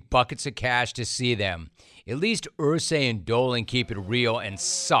charging buckets of cash to see them. At least Irsay and Dolan keep it real and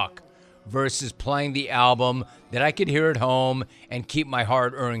suck versus playing the album that I could hear at home and keep my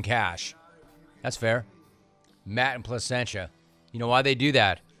hard-earned cash. That's fair. Matt and Placentia. You know why they do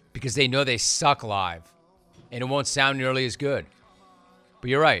that? Because they know they suck live and it won't sound nearly as good. But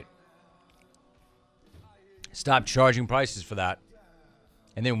you're right. Stop charging prices for that.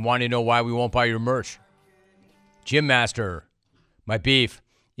 And then want to know why we won't buy your merch. Gym Master, my beef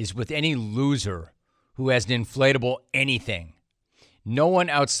is with any loser who has an inflatable anything. No one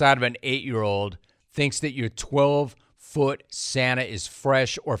outside of an 8-year-old thinks that your 12-foot Santa is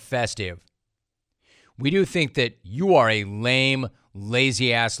fresh or festive. We do think that you are a lame,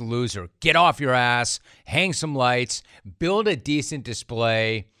 lazy-ass loser. Get off your ass, hang some lights, build a decent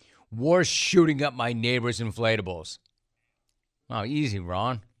display. War shooting up my neighbor's inflatables. Oh, easy,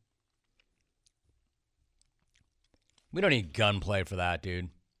 Ron. We don't need gunplay for that, dude.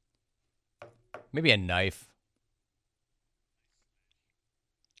 Maybe a knife.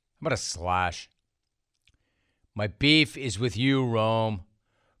 How about a slash? My beef is with you, Rome,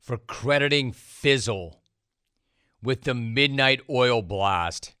 for crediting Fizzle with the midnight oil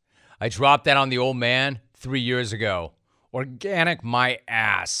blast. I dropped that on the old man 3 years ago. Organic my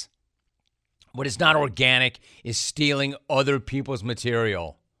ass. What is not organic is stealing other people's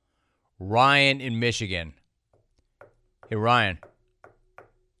material. Ryan in Michigan. Hey, Ryan.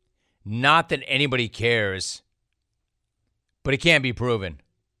 Not that anybody cares, but it can't be proven.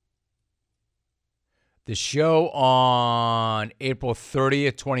 The show on April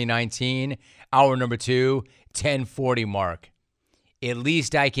 30th, 2019, hour number 2, 10:40 mark. At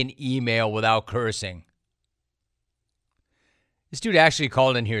least I can email without cursing. This dude actually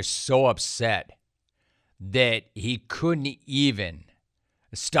called in here so upset that he couldn't even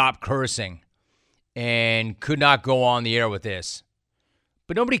stop cursing and could not go on the air with this.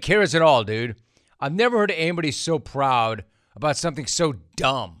 But nobody cares at all, dude. I've never heard anybody so proud about something so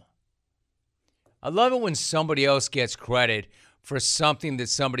dumb. I love it when somebody else gets credit for something that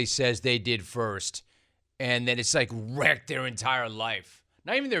somebody says they did first, and then it's like wrecked their entire life.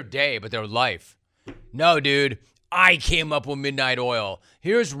 Not even their day, but their life. No, dude, I came up with Midnight Oil.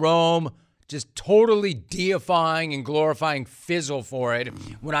 Here's Rome just totally deifying and glorifying Fizzle for it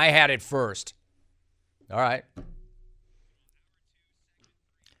when I had it first. All right.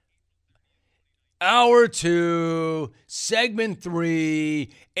 Hour 2, segment 3,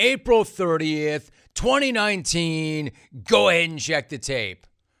 April 30th, 2019. Go ahead and check the tape.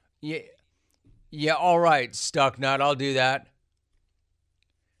 Yeah, all right, Stucknut, I'll do that.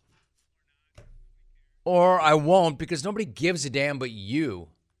 Or I won't, because nobody gives a damn but you.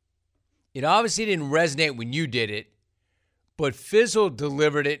 It obviously didn't resonate when you did it, but Fizzle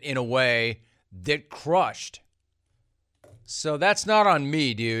delivered it in a way that crushed. So that's not on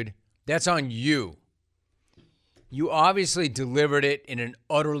me, dude. That's on you. You obviously delivered it in an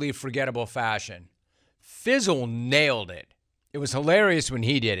utterly forgettable fashion. Fizzle nailed it. It was hilarious when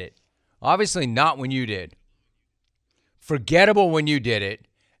he did it. Obviously not when you did. Forgettable when you did it.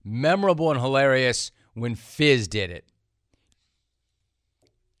 Memorable and hilarious when Fizz did it.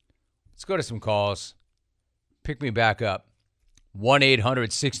 Let's go to some calls. Pick me back up.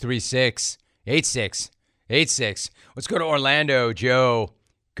 1-800-636-8686. Let's go to Orlando. Joe.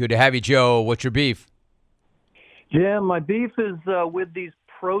 Good to have you, Joe. What's your beef? Jim, my beef is with these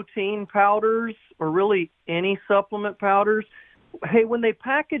protein powders, or really any supplement powders. Hey, when they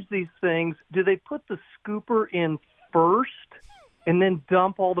package these things, do they put the scooper in first and then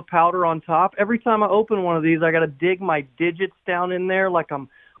dump all the powder on top? Every time I open one of these, I got to dig my digits down in there like I'm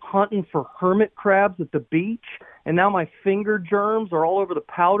hunting for hermit crabs at the beach, and now my finger germs are all over the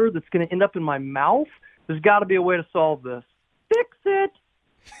powder that's going to end up in my mouth. There's got to be a way to solve this. Fix it.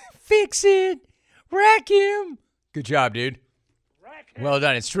 Fix it. Vacuum. Good job, dude. Well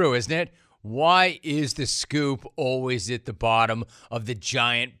done. It's true, isn't it? Why is the scoop always at the bottom of the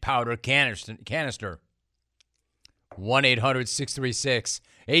giant powder canister?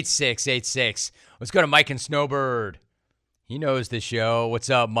 1-800-636-8686. Let's go to Mike and Snowbird. He knows the show. What's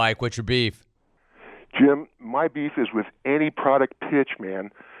up, Mike? What's your beef? Jim, my beef is with any product pitch,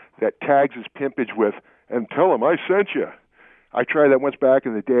 man, that tags his pimpage with, and tell him I sent you. I tried that once back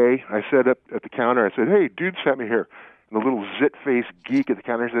in the day. I sat up at the counter. I said, hey, dude sent me here. And the little zit-faced geek at the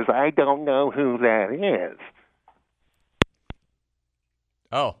counter says, I don't know who that is.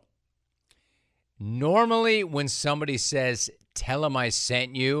 Oh. Normally, when somebody says, tell them I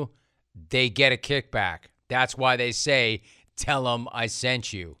sent you, they get a kickback. That's why they say, tell them I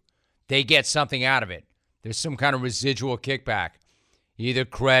sent you. They get something out of it. There's some kind of residual kickback. Either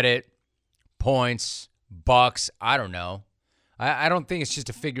credit, points, bucks, I don't know. I don't think it's just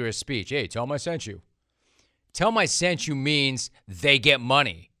a figure of speech. Hey, tell them I sent you. Tell them I sent you means they get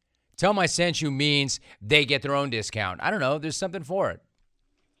money. Tell them I sent you means they get their own discount. I don't know. There's something for it.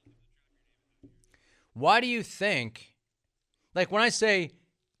 Why do you think, like when I say,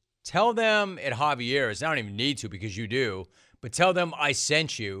 tell them at Javier's, I don't even need to because you do, but tell them I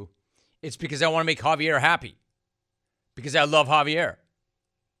sent you, it's because I want to make Javier happy. Because I love Javier.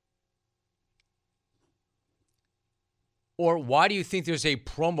 Or why do you think there's a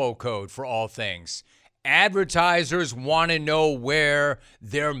promo code for all things? Advertisers want to know where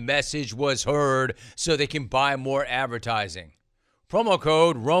their message was heard so they can buy more advertising. Promo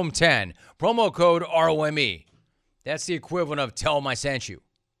code ROME10. Promo code ROME. That's the equivalent of tell them I sent you.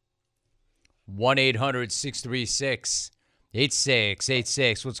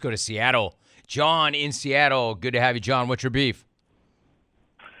 1-800-636-8686. Let's go to Seattle. John in Seattle. Good to have you, John. What's your beef?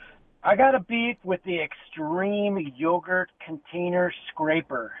 I got a beef with the extreme yogurt container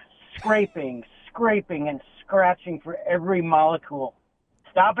scraper. Scraping, and scratching for every molecule.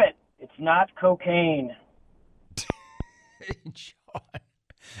 Stop it. It's not cocaine. John.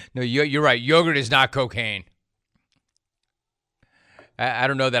 No, you're right. Yogurt is not cocaine. I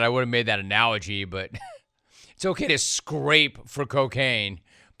don't know that I would have made that analogy, but it's okay to scrape for cocaine,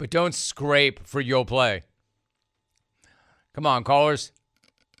 but don't scrape for Yoplait. Come on, callers.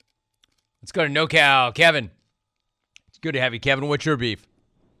 Let's go to NoCal. Kevin. It's good to have you, Kevin. What's your beef?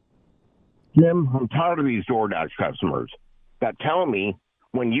 Jim, I'm tired of these DoorDash customers that tell me,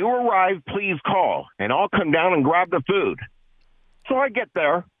 when you arrive, please call, and I'll come down and grab the food. So I get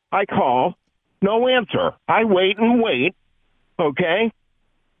there, I call, no answer. I wait and wait, okay?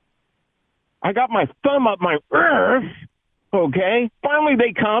 I got my thumb up my okay? Finally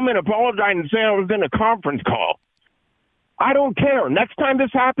they come and apologize and say I was in a conference call. I don't care. Next time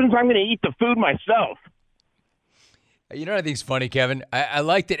this happens, I'm going to eat the food myself. You know what I think's funny, Kevin? I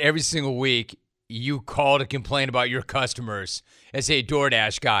like that every single week you call to complain about your customers as a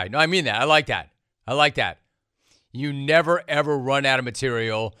DoorDash guy. No, I mean that. I like that. You never, ever run out of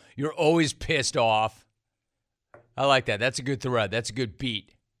material. You're always pissed off. I like that. That's a good thread. That's a good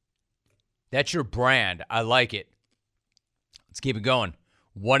beat. That's your brand. I like it. Let's keep it going.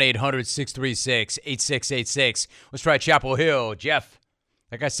 1-800-636-8686. Let's try Chapel Hill. Jeff,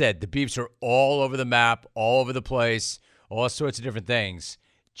 like I said, the beefs are all over the map, all over the place, all sorts of different things.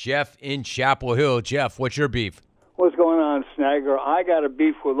 Jeff in Chapel Hill. Jeff, what's your beef? What's going on, Snagger? I got a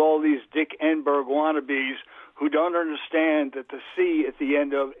beef with all these Dick Enberg wannabes who don't understand that the C at the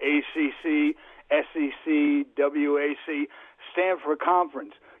end of ACC, SEC, WAC stand for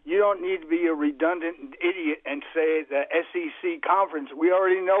conference. You don't need to be a redundant idiot and say the SEC conference. We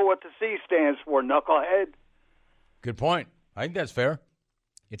already know what the C stands for, knucklehead. Good point. I think that's fair.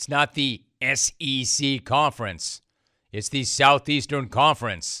 It's not the SEC conference. It's the Southeastern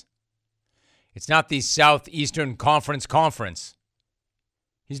Conference. It's not the Southeastern Conference.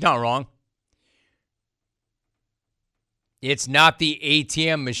 He's not wrong. It's not the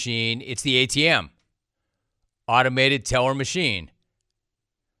ATM machine. It's the ATM. Automated teller machine.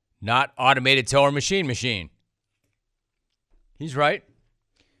 Not automated teller machine. He's right.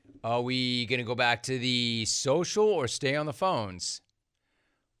 Are we going to go back to the social or stay on the phones?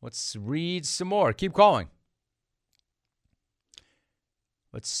 Let's read some more. Keep calling.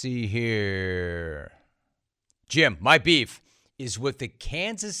 Let's see here. Jim, my beef is with the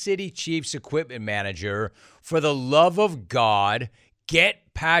Kansas City Chiefs equipment manager. For the love of God,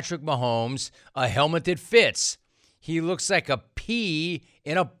 get Patrick Mahomes a helmet that fits. He looks like a pea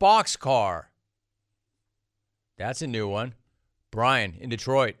in a boxcar. That's a new one. Brian in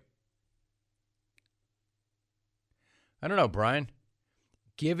Detroit. I don't know, Brian.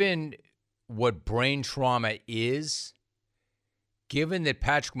 Given what brain trauma is, given that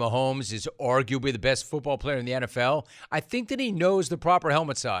Patrick Mahomes is arguably the best football player in the NFL, I think that he knows the proper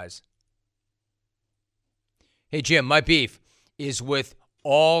helmet size. Hey, Jim, my beef is with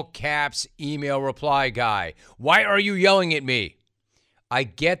all caps email reply guy. Why are you yelling at me? I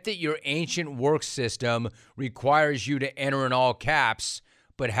get that your ancient work system requires you to enter in all caps,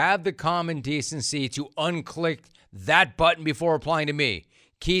 but have the common decency to unclick that button before replying to me.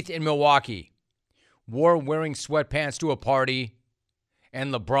 Keith in Milwaukee. Wore wearing sweatpants to a party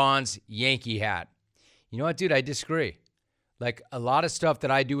and LeBron's Yankee hat. You know what, dude? I disagree. Like, a lot of stuff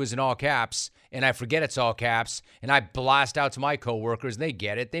that I do is in all caps, and I forget it's all caps, and I blast out to my coworkers, and they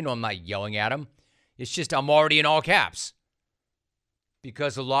get it. They know I'm not yelling at them. It's just I'm already in all caps.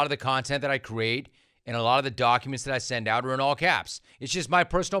 Because a lot of the content that I create and a lot of the documents that I send out are in all caps. It's just my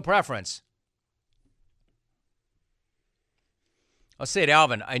personal preference. I'll say to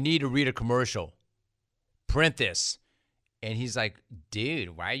Alvin, I need to read a commercial. Print this. And he's like,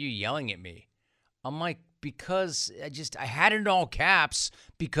 dude, why are you yelling at me? I'm like, because I had it in all caps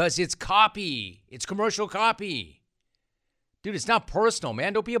because it's copy. It's commercial copy. Dude, it's not personal,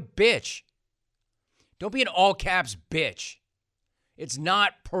 man. Don't be a bitch. Don't be an all caps bitch. It's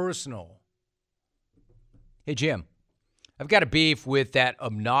not personal. Hey, Jim, I've got a beef with that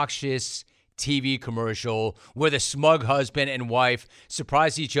obnoxious TV commercial where the smug husband and wife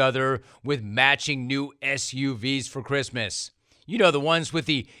surprise each other with matching new SUVs for Christmas. You know, the ones with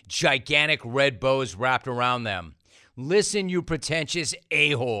the gigantic red bows wrapped around them. Listen, you pretentious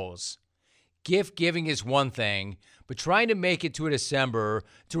a-holes. Gift giving is one thing, but trying to make it to a December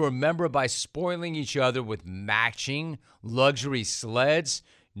to remember by spoiling each other with matching luxury sleds?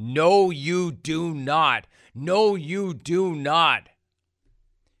 No, you do not. No, you do not.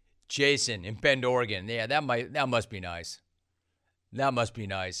 Jason in Bend, Oregon. Yeah, that must be nice. That must be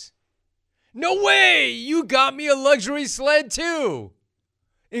nice. No way! You got me a luxury sled too.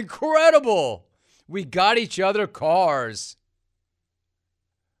 Incredible. We got each other cars.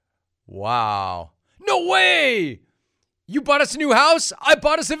 Wow. No way! You bought us a new house? I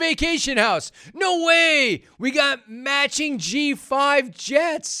bought us a vacation house. No way! We got matching G5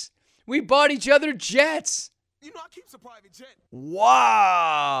 jets. We bought each other jets. You know I keep a private jet.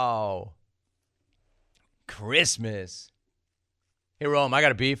 Wow. Christmas. Hey, Rome, I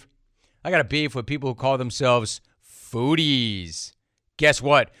got a beef. I got a beef with people who call themselves foodies. Guess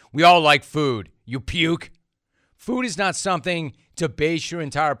what? We all like food. You puke. Food is not something to base your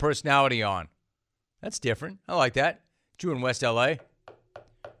entire personality on. That's different. I like that. Drew in West LA. I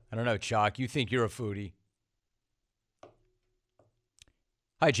don't know, Chalk. You think you're a foodie.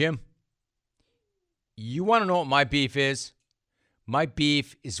 Hi, Jim. You want to know what my beef is? My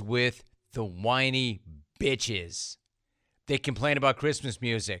beef is with the whiny bitches. They complain about Christmas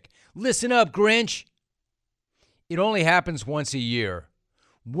music. Listen up, Grinch. It only happens once a year.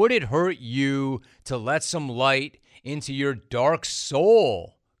 Would it hurt you to let some light into your dark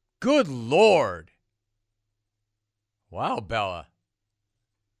soul? Good Lord. Wow, Bella.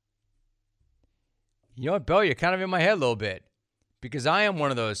 You know what, Bella? You're kind of in my head a little bit. Because I am one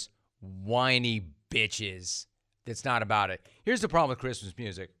of those whiny bitches that's not about it. Here's the problem with Christmas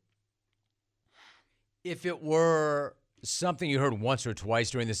music. If it were something you heard once or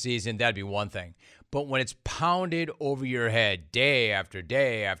twice during the season, that'd be one thing. But when it's pounded over your head day after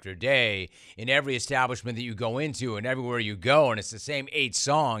day after day in every establishment that you go into and everywhere you go, and it's the same 8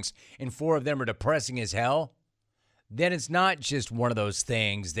 songs and 4 of them are depressing as hell, then it's not just one of those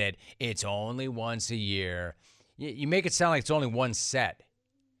things that it's only once a year. You make it sound like it's only one set.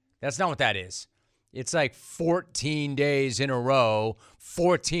 That's not what that is. It's like 14 days in a row,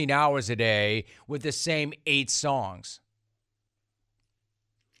 14 hours a day with the same 8 songs.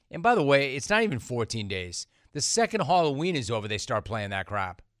 And by the way, it's not even 14 days. The second Halloween is over, they start playing that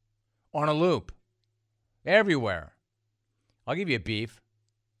crap. On a loop. Everywhere. I'll give you a beef.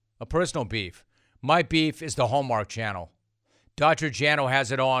 A personal beef. My beef is the Hallmark Channel. Dr. Jano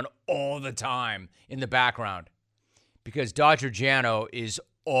has it on all the time in the background. Because Dr. Jano is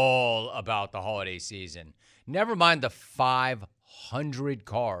all about the holiday season. Never mind the 500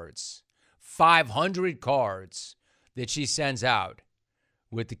 cards. 500 cards that she sends out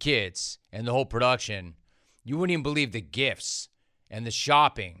with the kids and the whole production. You wouldn't even believe the gifts and the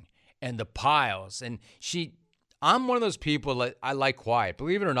shopping and the piles. And I'm one of those people that I like quiet.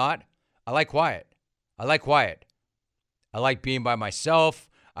 Believe it or not, I like quiet. I like quiet. I like being by myself.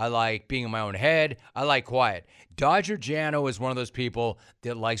 I like being in my own head. I like quiet. Dodger Jano is one of those people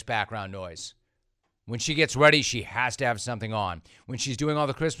that likes background noise. When she gets ready, she has to have something on. When she's doing all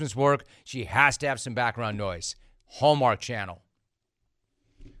the Christmas work, she has to have some background noise. Hallmark Channel.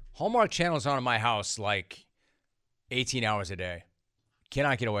 Hallmark Channel's on in my house like 18 hours a day.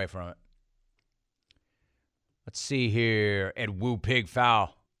 Cannot get away from it. Let's see here at Woo Pig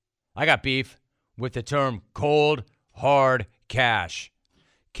Foul. I got beef with the term cold, hard cash.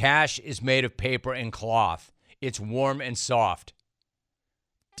 Cash is made of paper and cloth. It's warm and soft.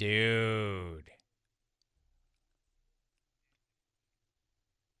 Dude.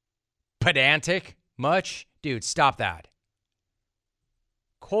 Pedantic? Much? Dude, stop that.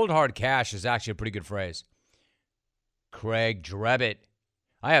 Cold hard cash is actually a pretty good phrase. Craig Drebbit.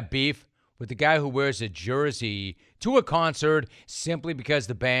 I have beef with the guy who wears a jersey to a concert simply because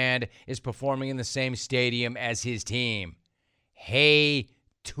the band is performing in the same stadium as his team. Hey,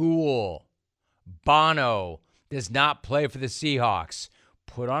 Tool. Bono does not play for the Seahawks.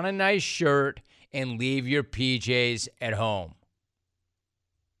 Put on a nice shirt and leave your PJs at home.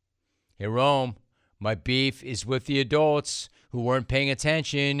 Hey, Rome, my beef is with the adults who weren't paying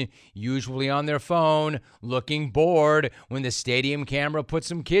attention, usually on their phone, looking bored when the stadium camera put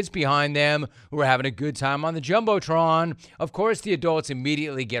some kids behind them who were having a good time on the Jumbotron. Of course, the adults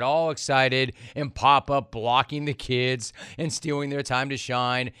immediately get all excited and pop up blocking the kids and stealing their time to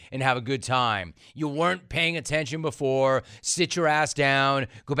shine and have a good time. You weren't paying attention before. Sit your ass down,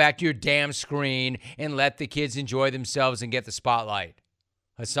 go back to your damn screen, and let the kids enjoy themselves and get the spotlight.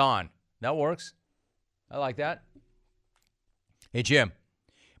 Hassan, that works. I like that. Hey, Jim,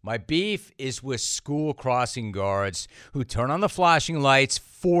 my beef is with school crossing guards who turn on the flashing lights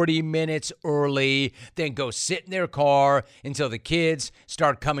 40 minutes early, then go sit in their car until the kids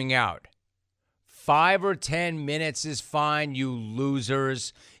start coming out. 5 or 10 minutes is fine, you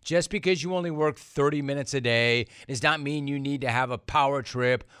losers. Just because you only work 30 minutes a day does not mean you need to have a power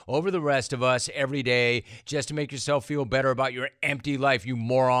trip over the rest of us every day just to make yourself feel better about your empty life, you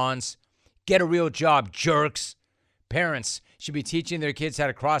morons. Get a real job, jerks. Parents should be teaching their kids how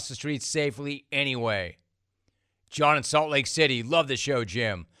to cross the street safely anyway. John in Salt Lake City. Love the show,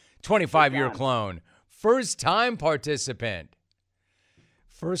 Jim. 25-year clone. First-time participant.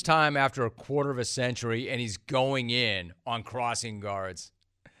 First time after a quarter of a century, and he's going in on crossing guards.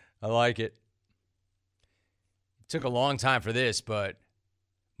 I like it. Took a long time for this, but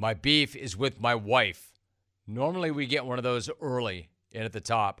my beef is with my wife. Normally we get one of those early and at the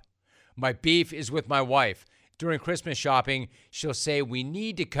top. My beef is with my wife. During Christmas shopping, she'll say we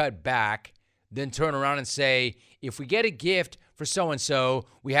need to cut back, then turn around and say, if we get a gift for so-and-so,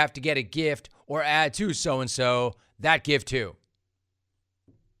 we have to get a gift or add to so-and-so that gift too.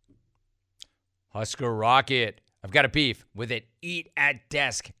 Husker Rocket. I've got a beef with an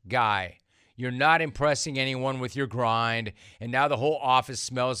eat-at-desk guy. You're not impressing anyone with your grind, and now the whole office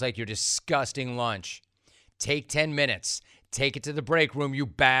smells like your disgusting lunch. Take 10 minutes. Take it to the break room, you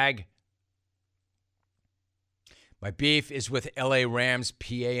bag. My beef is with LA Rams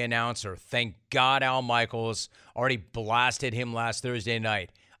PA announcer. Thank God Al Michaels already blasted him last Thursday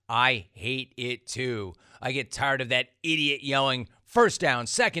night. I hate it too. I get tired of that idiot yelling, first down,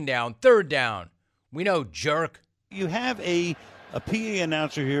 second down, third down. We know, jerk. You have a PA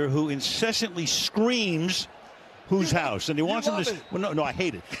announcer here who incessantly screams whose house, and he wants him to. Well, no, I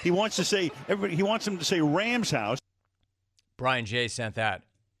hate it. He wants to say everybody. He wants him to say Rams house. Brian J sent that.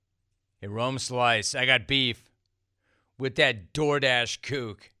 Hey, Rome Slice, I got beef with that DoorDash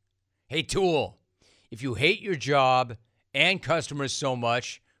kook. Hey, Tool, if you hate your job and customers so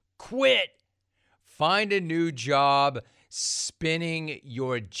much, quit. Find a new job spinning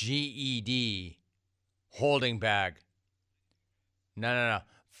your GED holding bag. No.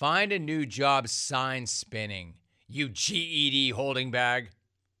 Find a new job sign spinning, you GED holding bag.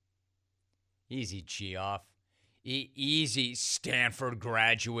 Easy, G-off. Easy, Stanford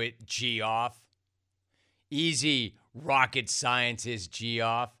graduate, G-off. Easy, rocket scientist,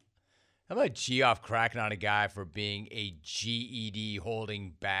 G-off. How about G-off cracking on a guy for being a GED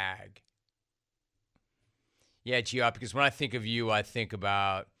holding bag? Yeah, G-off, because when I think of you, I think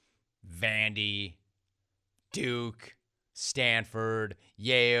about Vandy, Duke, Stanford,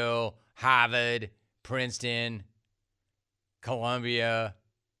 Yale, Harvard, Princeton, Columbia,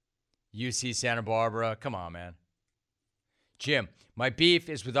 UC Santa Barbara. Come on, man. Jim, my beef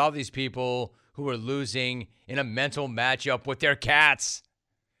is with all these people who are losing in a mental matchup with their cats.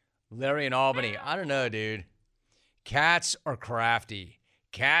 Larry in Albany. I don't know, dude. Cats are crafty.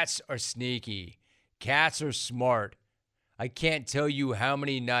 Cats are sneaky. Cats are smart. I can't tell you how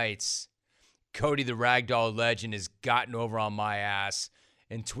many nights Cody the Ragdoll Legend has gotten over on my ass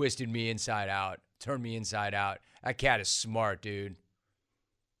and twisted me inside out, turned me inside out. That cat is smart, dude.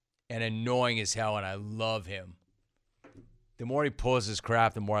 And annoying as hell, and I love him. The more he pulls his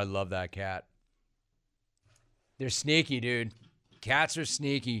crap, the more I love that cat. They're sneaky, dude. Cats are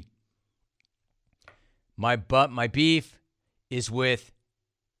sneaky. My beef is with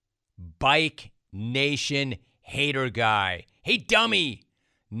Bike Nation hater guy. Hey, dummy.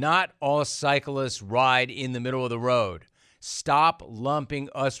 Not all cyclists ride in the middle of the road. Stop lumping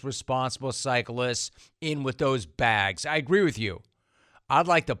us responsible cyclists in with those bags. I agree with you. I'd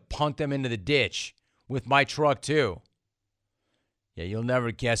like to punt them into the ditch with my truck too. Yeah, you'll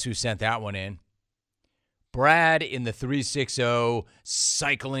never guess who sent that one in. Brad in the 360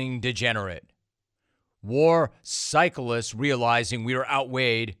 cycling degenerate. War cyclists realizing we were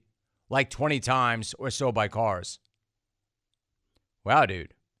outweighed like 20 times or so by cars. Wow,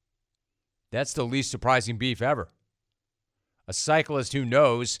 dude. That's the least surprising beef ever. A cyclist who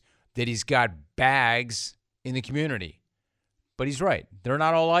knows that he's got bags in the community. But he's right. They're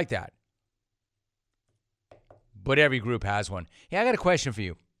not all like that. But every group has one. Hey, I got a question for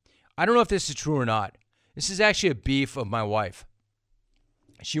you. I don't know if this is true or not. This is actually a beef of my wife.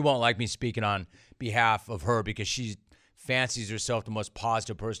 She won't like me speaking on behalf of her because she fancies herself the most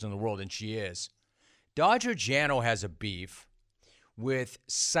positive person in the world, and she is. Dodger Jano has a beef with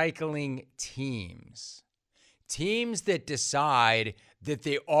cycling teams. Teams that decide that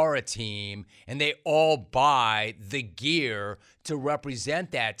they are a team and they all buy the gear to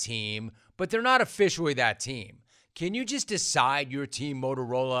represent that team, but they're not officially that team. Can you just decide you're Team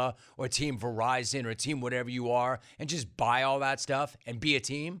Motorola or Team Verizon or Team whatever you are and just buy all that stuff and be a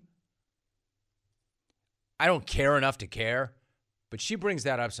team? I don't care enough to care, but she brings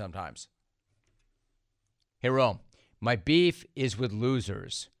that up sometimes. Hey, Rome, my beef is with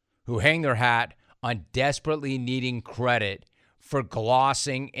losers who hang their hat on desperately needing credit for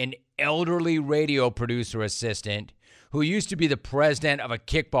glossing an elderly radio producer assistant who used to be the president of a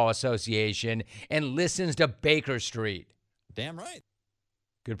kickball association and listens to Baker Street. Damn right.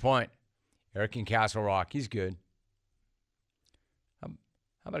 Good point. Eric in Castle Rock, he's good.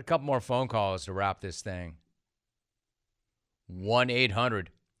 How about a couple more phone calls to wrap this thing?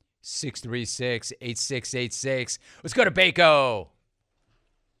 1-800-636-8686. Let's go to Baco.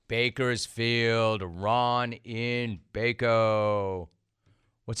 Bakersfield. Ron in Baco.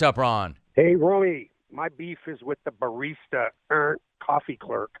 What's up, Ron? Hey, Romy. My beef is with the barista coffee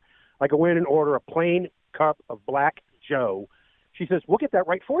clerk. I go in and order a plain cup of Black Joe. She says, we'll get that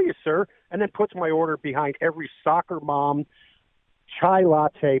right for you, sir, and then puts my order behind every soccer mom, chai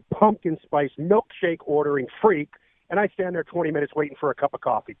latte, pumpkin spice, milkshake ordering freak, and I stand there 20 minutes waiting for a cup of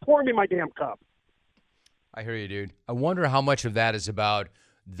coffee. Pour me my damn cup. I hear you, dude. I wonder how much of that is about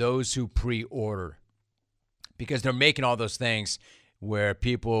those who pre-order, because they're making all those things where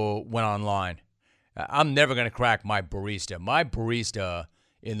people went online. I'm never going to crack my barista. My barista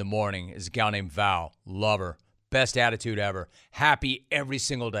in the morning is a gal named Val. Love her. Best attitude ever. Happy every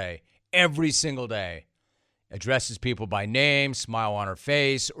single day. Every single day. Addresses people by name, smile on her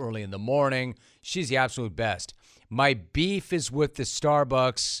face early in the morning. She's the absolute best. My beef is with the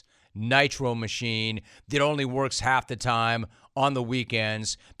Starbucks Nitro machine that only works half the time on the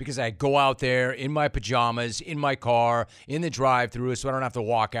weekends because I go out there in my pajamas, in my car, in the drive-thru, so I don't have to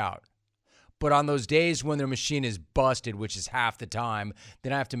walk out. But on those days when their machine is busted, which is half the time,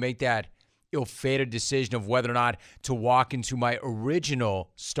 then I have to make that ill-fated decision of whether or not to walk into my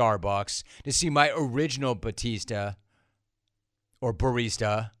original Starbucks to see my original Batista or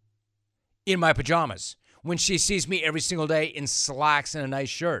barista in my pajamas when she sees me every single day in slacks and a nice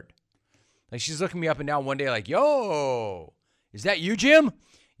shirt. Like, she's looking me up and down one day like, yo, is that you, Jim?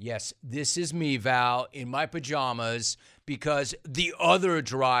 Yes, this is me, Val, in my pajamas because the other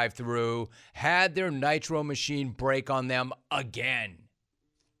drive-thru had their Nitro machine break on them again.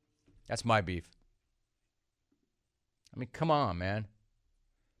 That's my beef. I mean, come on, man.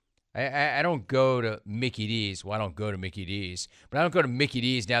 I don't go to Mickey D's. Well, I don't go to Mickey D's. But I don't go to Mickey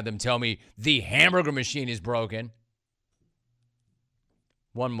D's and have them tell me the hamburger machine is broken.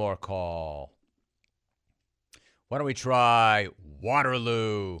 One more call. Why don't we try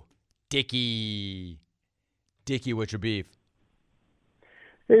Waterloo? Dickie, what's your beef?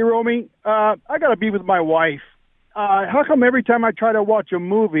 Hey, Romy. I got a beef with my wife. How come every time I try to watch a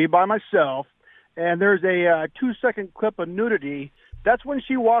movie by myself and there's a 2-second clip of nudity, that's when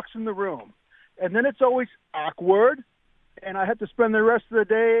she walks in the room? And then it's always awkward, and I have to spend the rest of the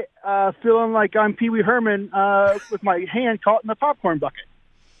day feeling like I'm Pee Wee Herman with my hand caught in the popcorn bucket.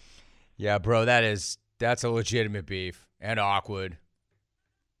 Yeah, bro, that's a legitimate beef and awkward.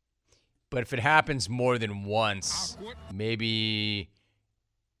 But if it happens more than once, maybe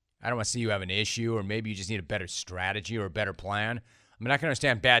I don't want to see you have an issue, or maybe you just need a better strategy or a better plan. I mean, I can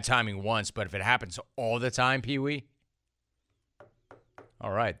understand bad timing once, but if it happens all the time, Pee-wee?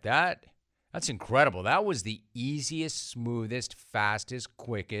 All right, that's incredible. That was the easiest, smoothest, fastest,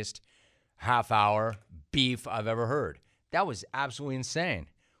 quickest half-hour beef I've ever heard. That was absolutely insane.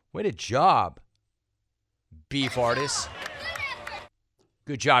 Way to job, beef artists.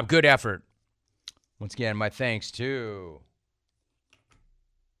 Good job, good effort. Once again, my thanks to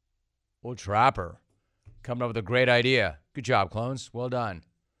Old Trapper, coming up with a great idea. Good job, clones. Well done.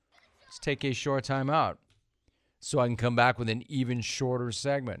 Let's take a short time out so I can come back with an even shorter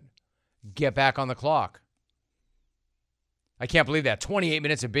segment. Get back on the clock. I can't believe that. 28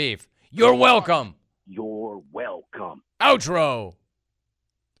 minutes of beef. You're welcome. You're welcome. Outro.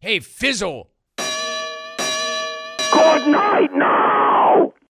 Hey, Fizzle. Good night, night.